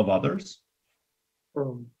couple of others?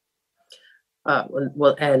 Well,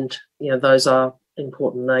 and those are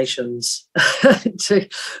important nations to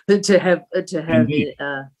have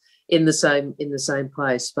in the same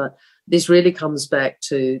place. But this really comes back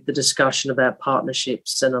to the discussion about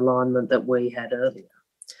partnerships and alignment that we had earlier.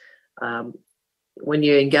 When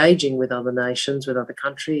you're engaging with other nations, with other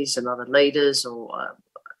countries and other leaders, or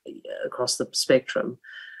across the spectrum,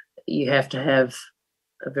 you have to have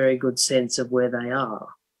a very good sense of where they are,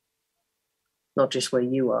 not just where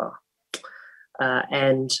you are.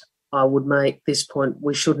 And I would make this point: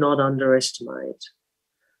 we should not underestimate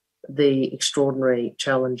the extraordinary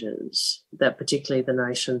challenges that particularly the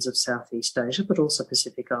nations of Southeast Asia, but also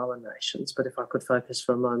Pacific Island nations, but if I could focus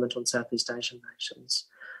for a moment on Southeast Asian nations,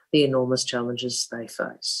 the enormous challenges they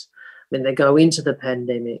face. I mean, they go into the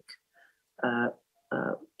pandemic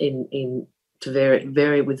in to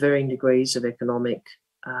vary with varying degrees of economic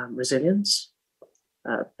resilience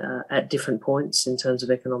at different points in terms of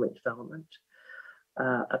economic development.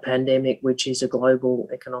 A pandemic which is a global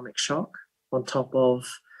economic shock on top of,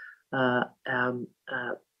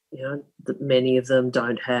 many of them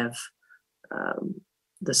don't have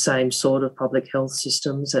the same sort of public health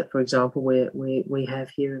systems that, for example, we have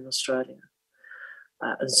here in Australia.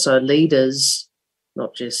 And so leaders,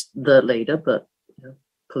 not just the leader, but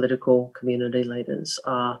political community leaders,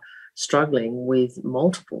 are struggling with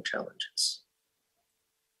multiple challenges.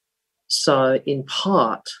 So in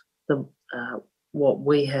part, what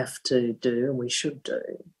we have to do, and we should do,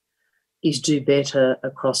 is do better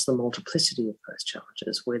across the multiplicity of those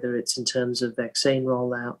challenges, whether it's in terms of vaccine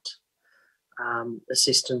rollout,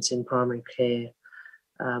 assistance in primary care,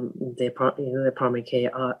 their primary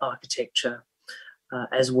care architecture,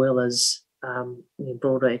 as well as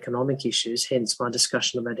broader economic issues, hence my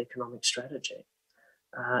discussion about economic strategy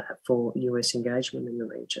for US engagement in the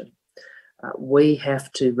region. We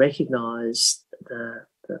have to recognise the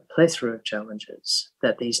plethora of challenges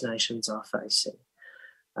that these nations are facing.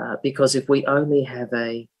 Because if we only have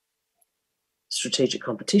a strategic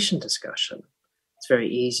competition discussion, it's very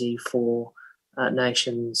easy for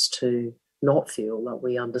nations to not feel that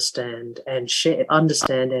we understand and share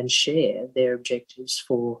their objectives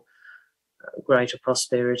for greater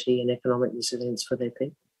prosperity and economic resilience for their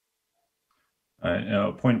people.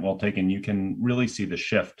 A point well taken. You can really see the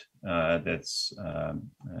shift that's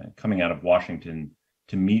coming out of Washington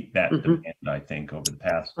to meet that demand, I think, over the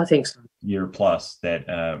past year plus,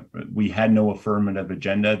 that we had no affirmative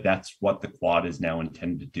agenda. That's what the Quad is now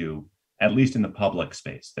intended to do, at least in the public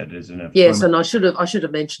space. That is an yes, and I should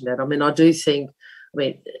have mentioned that. I mean, I do think,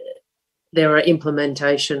 there are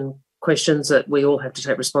implementation questions that we all have to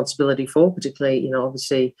take responsibility for, particularly,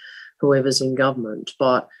 obviously, whoever's in government.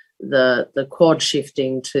 But the Quad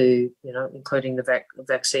shifting to, including the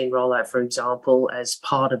vaccine rollout, for example, as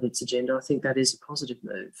part of its agenda, I think that is a positive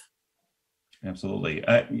move. Absolutely.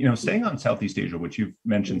 Staying on Southeast Asia, which you've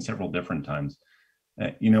mentioned several different times,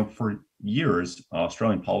 for years,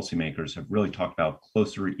 Australian policymakers have really talked about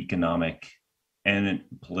closer economic and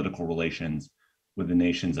political relations with the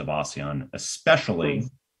nations of ASEAN, especially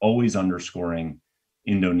always underscoring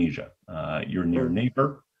Indonesia, your near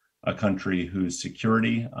neighbor, a country whose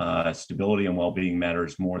security, stability, and well-being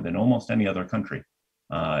matters more than almost any other country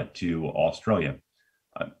to Australia.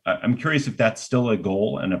 I'm curious if that's still a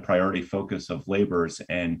goal and a priority focus of Labor's,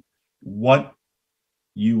 and what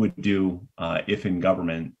you would do if in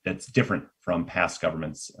government that's different from past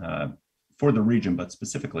governments for the region, but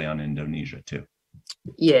specifically on Indonesia too.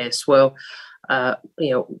 Yes, well,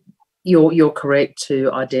 you're correct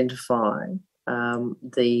to identify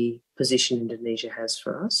the position Indonesia has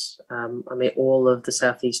for us. All of the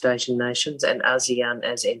Southeast Asian nations and ASEAN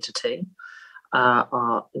as entity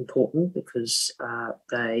are important because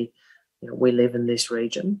we live in this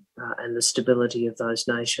region, and the stability of those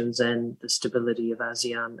nations and the stability of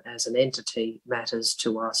ASEAN as an entity matters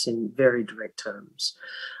to us in very direct terms.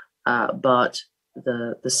 But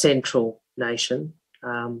the central nation,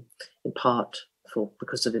 in part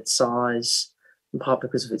because of its size, in part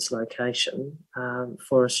because of its location,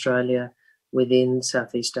 for Australia within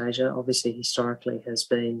Southeast Asia, obviously historically has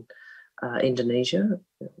been Indonesia.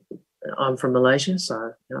 I'm from Malaysia,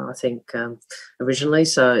 so I think originally.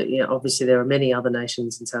 So obviously there are many other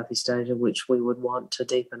nations in Southeast Asia which we would want to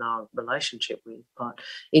deepen our relationship with, but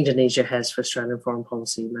Indonesia has, for Australian foreign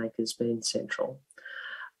policy makers, been central.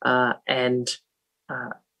 And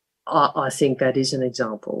I think that is an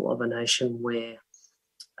example of a nation where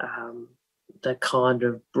the kind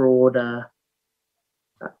of broader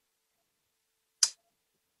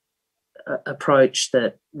approach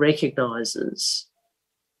that recognises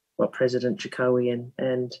what President Jokowi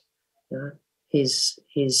and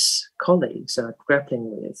his colleagues are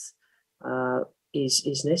grappling with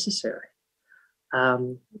is necessary.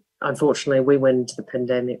 Unfortunately, we went into the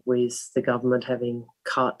pandemic with the government having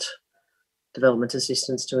cut development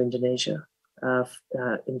assistance to Indonesia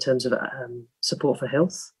in terms of support for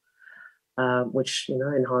health, which,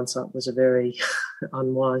 in hindsight was a very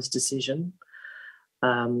unwise decision.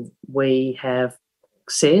 We have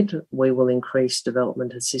said we will increase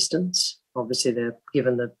development assistance. Obviously,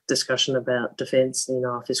 given the discussion about defence in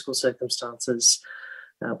our fiscal circumstances,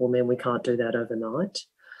 will mean we can't do that overnight.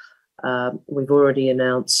 We've already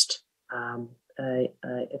announced a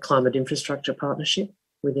climate infrastructure partnership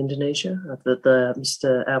with Indonesia.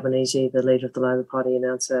 Mr Albanese, the leader of the Labor Party,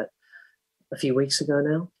 announced that a few weeks ago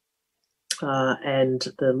now. And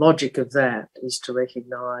the logic of that is to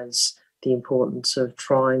recognise the importance of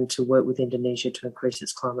trying to work with Indonesia to increase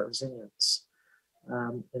its climate resilience.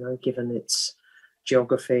 given its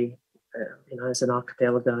geography, as an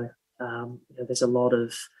archipelago. There's a lot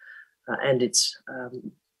of, and its, I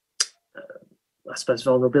suppose,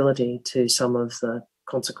 vulnerability to some of the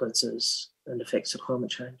consequences and effects of climate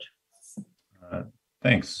change.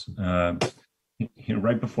 Thanks.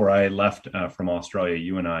 Right before I left from Australia,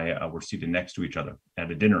 you and I were seated next to each other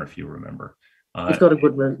at a dinner, if you remember. You've got a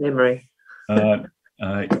good memory.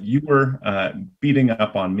 You were beating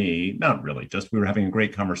up on me. Not really, just we were having a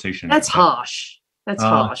great conversation. That's harsh. That's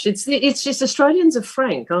harsh. It's just Australians are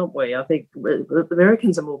frank, aren't we? I think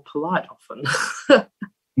Americans are more polite often.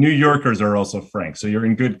 New Yorkers are also frank, so you're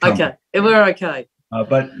in good company. Okay, we're okay.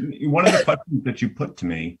 But one of the questions that you put to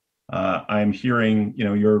me, I'm hearing,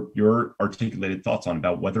 your articulated thoughts on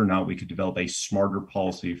about whether or not we could develop a smarter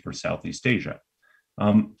policy for Southeast Asia.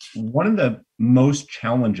 One of the most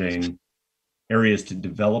challenging areas to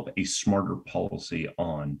develop a smarter policy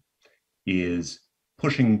on is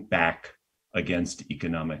pushing back against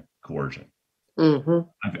economic coercion. Mm-hmm.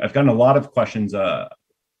 I've gotten a lot of questions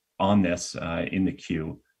on this in the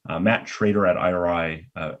queue. Matt Schrader at IRI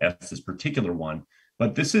asked this particular one,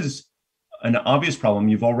 but this is an obvious problem.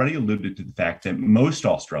 You've already alluded to the fact that most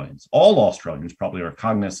Australians, all Australians probably are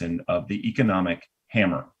cognizant of the economic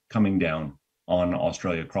hammer coming down on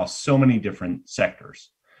Australia across so many different sectors.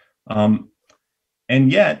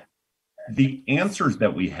 And yet, the answers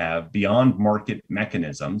that we have beyond market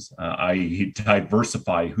mechanisms, i.e.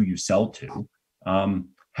 diversify who you sell to,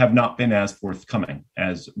 have not been as forthcoming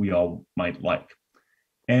as we all might like.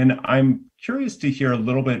 And I'm curious to hear a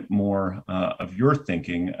little bit more of your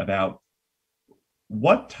thinking about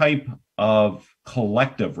what type of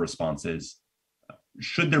collective responses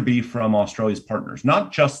should there be from Australia's partners,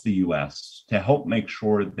 not just the US, to help make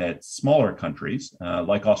sure that smaller countries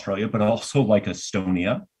like Australia, but also like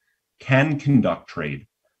Estonia, can conduct trade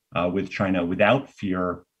with China without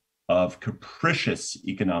fear of capricious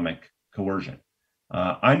economic coercion.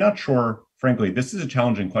 I'm not sure, frankly, this is a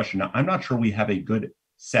challenging question. I'm not sure we have a good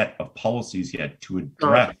set of policies yet to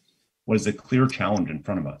address what is a clear challenge in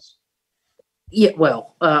front of us. Yeah,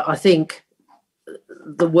 well, I think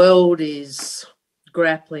the world is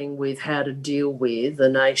grappling with how to deal with a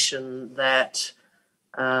nation that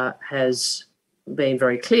has been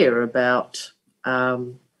very clear about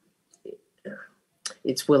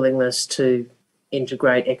its willingness to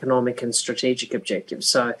integrate economic and strategic objectives.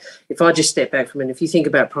 So if I just step back from it, if you think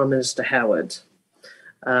about Prime Minister Howard,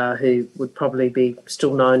 who would probably be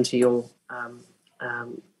still known to your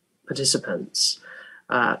participants,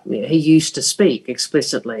 he used to speak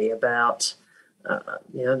explicitly about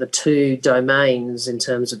the two domains in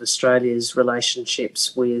terms of Australia's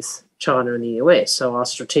relationships with China and the US. So our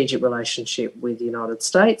strategic relationship with the United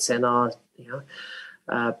States and our,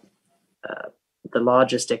 the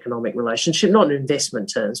largest economic relationship, not in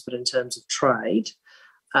investment terms, but in terms of trade,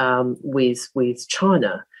 with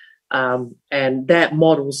China. And that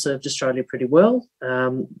model served Australia pretty well.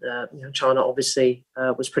 China obviously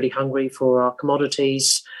was pretty hungry for our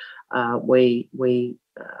commodities.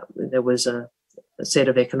 There was a set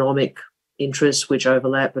of economic interests which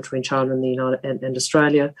overlapped between China and and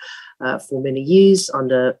Australia for many years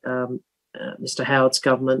under Mr. Howard's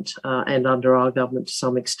government and under our government to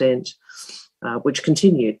some extent, which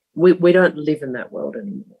continued. We don't live in that world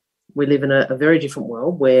anymore. We live in a very different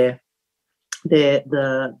world where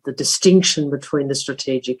the distinction between the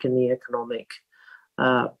strategic and the economic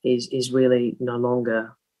is really no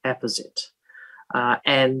longer apposite.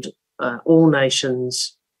 And all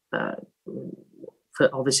nations, for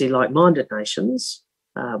obviously like-minded nations,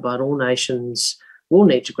 but all nations will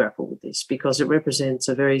need to grapple with this because it represents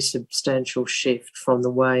a very substantial shift from the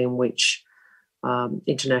way in which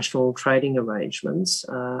international trading arrangements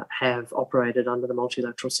have operated under the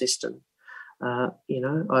multilateral system.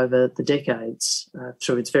 Over the decades,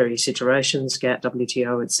 through its various iterations, GATT,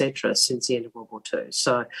 WTO, etc., since the end of World War II.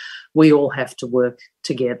 So we all have to work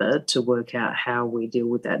together to work out how we deal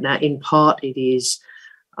with that. Now, in part, it is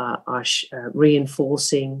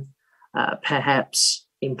reinforcing, perhaps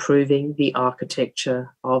improving the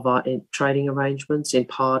architecture of our trading arrangements. In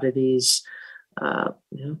part, it is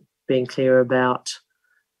being clear about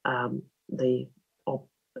in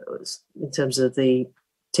terms of the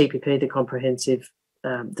TPP, the comprehensive,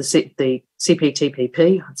 the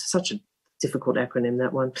CPTPP, it's such a difficult acronym,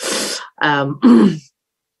 that one,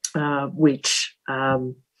 which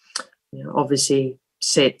obviously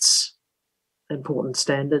sets important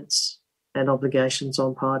standards and obligations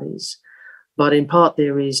on parties. But in part,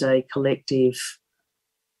 there is a collective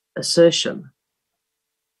assertion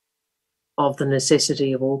of the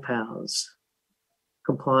necessity of all powers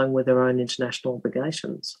complying with their own international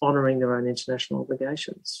obligations, honouring their own international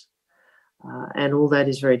obligations. And all that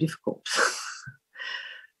is very difficult.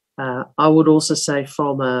 I would also say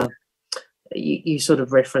you sort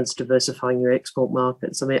of referenced diversifying your export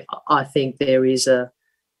markets. I mean, I think there is a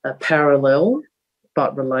parallel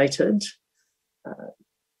but related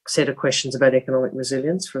set of questions about economic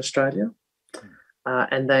resilience for Australia.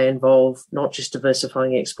 And they involve not just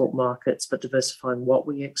diversifying export markets, but diversifying what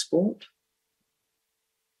we export.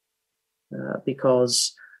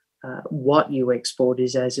 Because what you export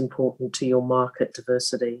is as important to your market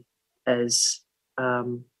diversity as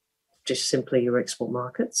just simply your export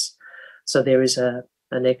markets. So there is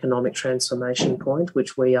an economic transformation point,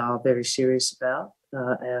 which we are very serious about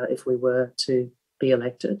if we were to be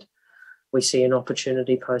elected. We see an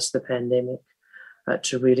opportunity post the pandemic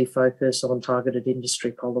to really focus on targeted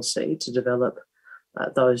industry policy to develop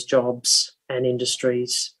those jobs and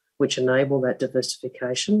industries which enable that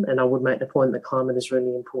diversification. And I would make the point that climate is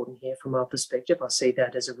really important here from our perspective. I see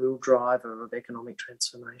that as a real driver of economic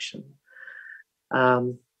transformation.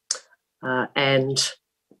 And I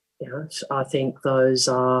think those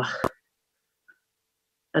are...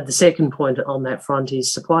 And the second point on that front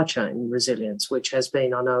is supply chain resilience, which has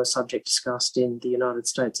been, I know, a subject discussed in the United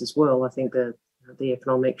States as well. I think the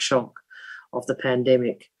economic shock of the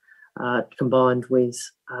pandemic, combined with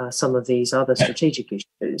some of these other strategic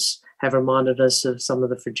issues, have reminded us of some of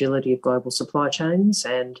the fragility of global supply chains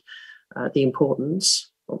and the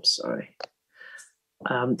importance. The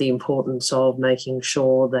importance of making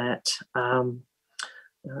sure that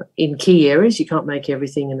in key areas, you can't make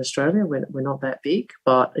everything in Australia. We're not that big,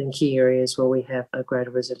 but in key areas where we have a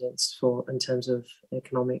greater resilience in terms of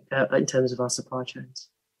our supply chains.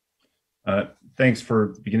 Thanks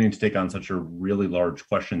for beginning to take on such a really large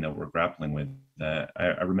question that we're grappling with.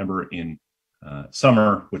 I remember in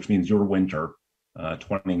summer, which means your winter,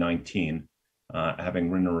 2019,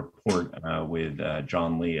 having written a report with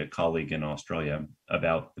John Lee, a colleague in Australia,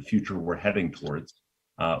 about the future we're heading towards.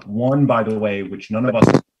 One, by the way, which none of us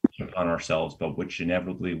took on ourselves, but which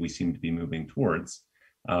inevitably we seem to be moving towards.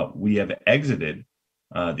 We have exited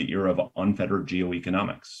the era of unfettered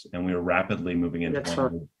geoeconomics, and we are rapidly moving into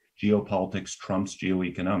one where geopolitics trumps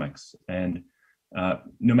geoeconomics. And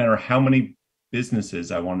no matter how many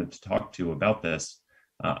businesses I wanted to talk to about this,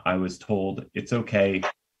 I was told it's okay,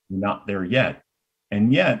 not there yet.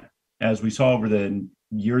 And yet, as we saw over the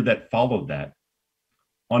year that followed that,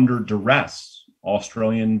 under duress,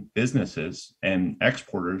 Australian businesses and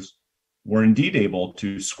exporters were indeed able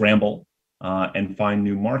to scramble and find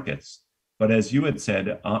new markets. But as you had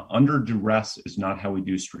said, under duress is not how we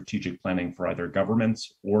do strategic planning for either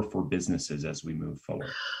governments or for businesses as we move forward.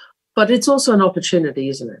 But it's also an opportunity,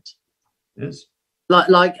 isn't it? It is.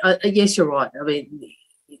 Yes, you're right. I mean,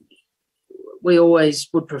 we always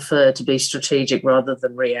would prefer to be strategic rather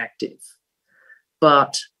than reactive.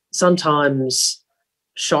 But sometimes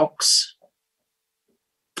shocks,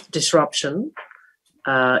 disruption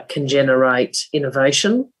can generate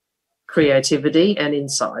innovation, creativity and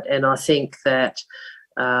insight. And I think that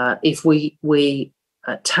if we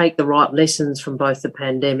take the right lessons from both the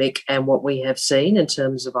pandemic and what we have seen in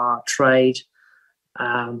terms of our trade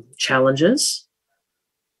challenges,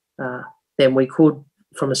 then we could,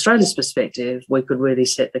 from Australia's perspective, we could really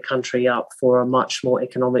set the country up for a much more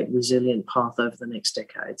economic resilient path over the next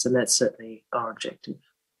decades. And that's certainly our objective.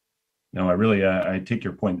 No, I take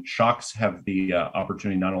your point. Shocks have the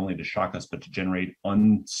opportunity not only to shock us, but to generate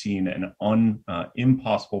unseen and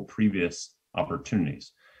impossible previous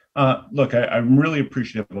opportunities. Look, I'm really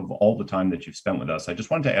appreciative of all the time that you've spent with us. I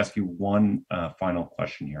just wanted to ask you one final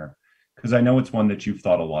question here, because I know it's one that you've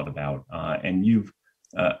thought a lot about. And you've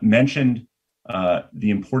mentioned the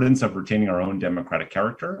importance of retaining our own democratic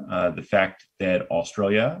character, the fact that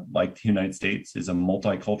Australia, like the United States, is a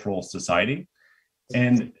multicultural society.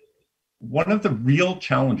 And one of the real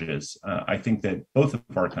challenges I think that both of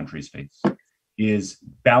our countries face is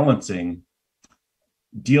balancing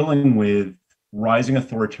dealing with rising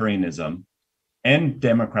authoritarianism and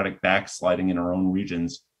democratic backsliding in our own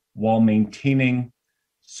regions while maintaining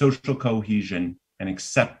social cohesion and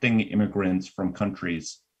accepting immigrants from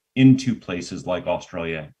countries into places like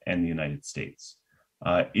Australia and the United States.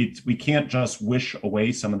 We can't just wish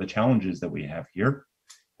away some of the challenges that we have here.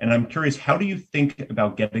 And I'm curious, how do you think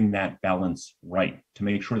about getting that balance right to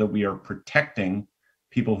make sure that we are protecting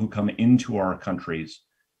people who come into our countries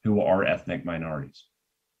who are ethnic minorities?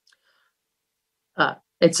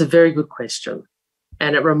 It's a very good question.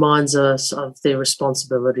 And it reminds us of the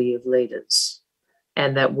responsibility of leaders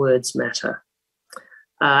and that words matter.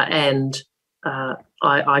 And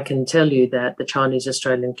I can tell you that the Chinese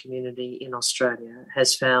Australian community in Australia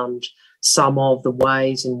has found some of the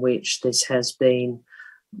ways in which this has been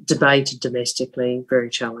debated domestically very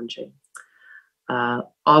challenging. I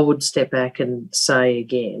would step back and say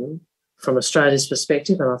again, from Australia's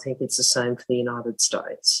perspective, and I think it's the same for the United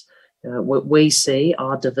States, we see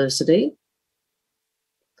our diversity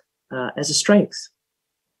as a strength.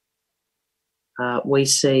 We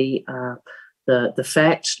see the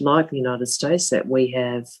fact, like the United States, that we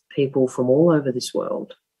have people from all over this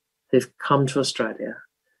world who've come to Australia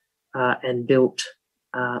and built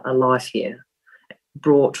a life here,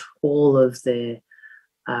 brought all of their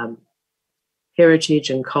heritage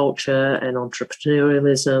and culture and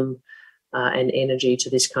entrepreneurialism and energy to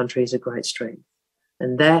this country is a great strength.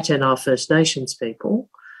 And that and our First Nations people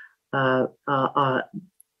are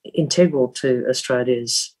integral to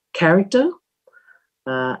Australia's character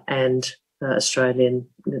and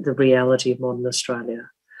the reality of modern Australia.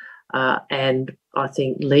 And I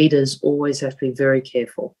think leaders always have to be very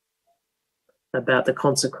careful about the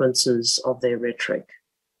consequences of their rhetoric,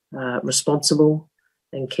 responsible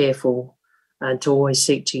and careful, and to always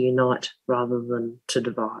seek to unite rather than to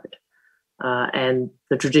divide. And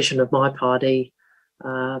the tradition of my party,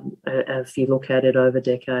 if you look at it over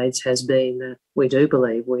decades, has been that we do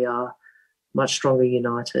believe we are much stronger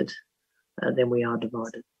united than we are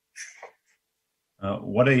divided.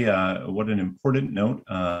 What an important note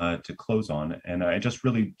to close on. And I just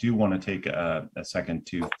really do want to take a second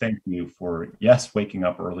to thank you for, yes, waking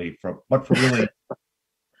up early, but for really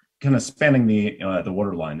kind of spanning the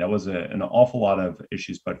waterline. That was an awful lot of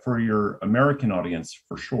issues, but for your American audience,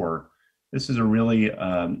 for sure, this is a really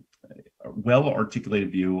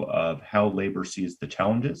well-articulated view of how Labor sees the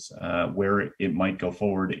challenges, where it might go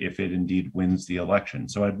forward if it indeed wins the election.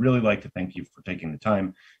 So I'd really like to thank you for taking the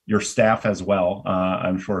time, your staff as well,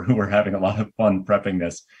 I'm sure, who are having a lot of fun prepping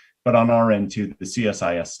this, but on our end to the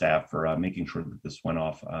CSIS staff for making sure that this went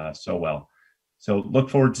off so well. So look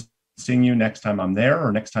forward to seeing you next time I'm there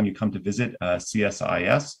or next time you come to visit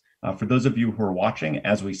CSIS. For those of you who are watching,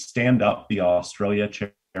 as we stand up the Australia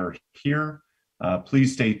Chair here,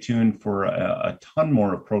 please stay tuned for a ton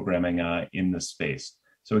more of programming in this space.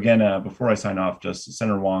 So again, before I sign off, just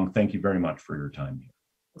Senator Wong, thank you very much for your time here.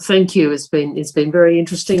 Thank you. It's been very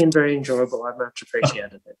interesting and very enjoyable. I've much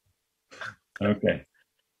appreciated it. Okay.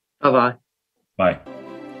 Bye-bye. Bye.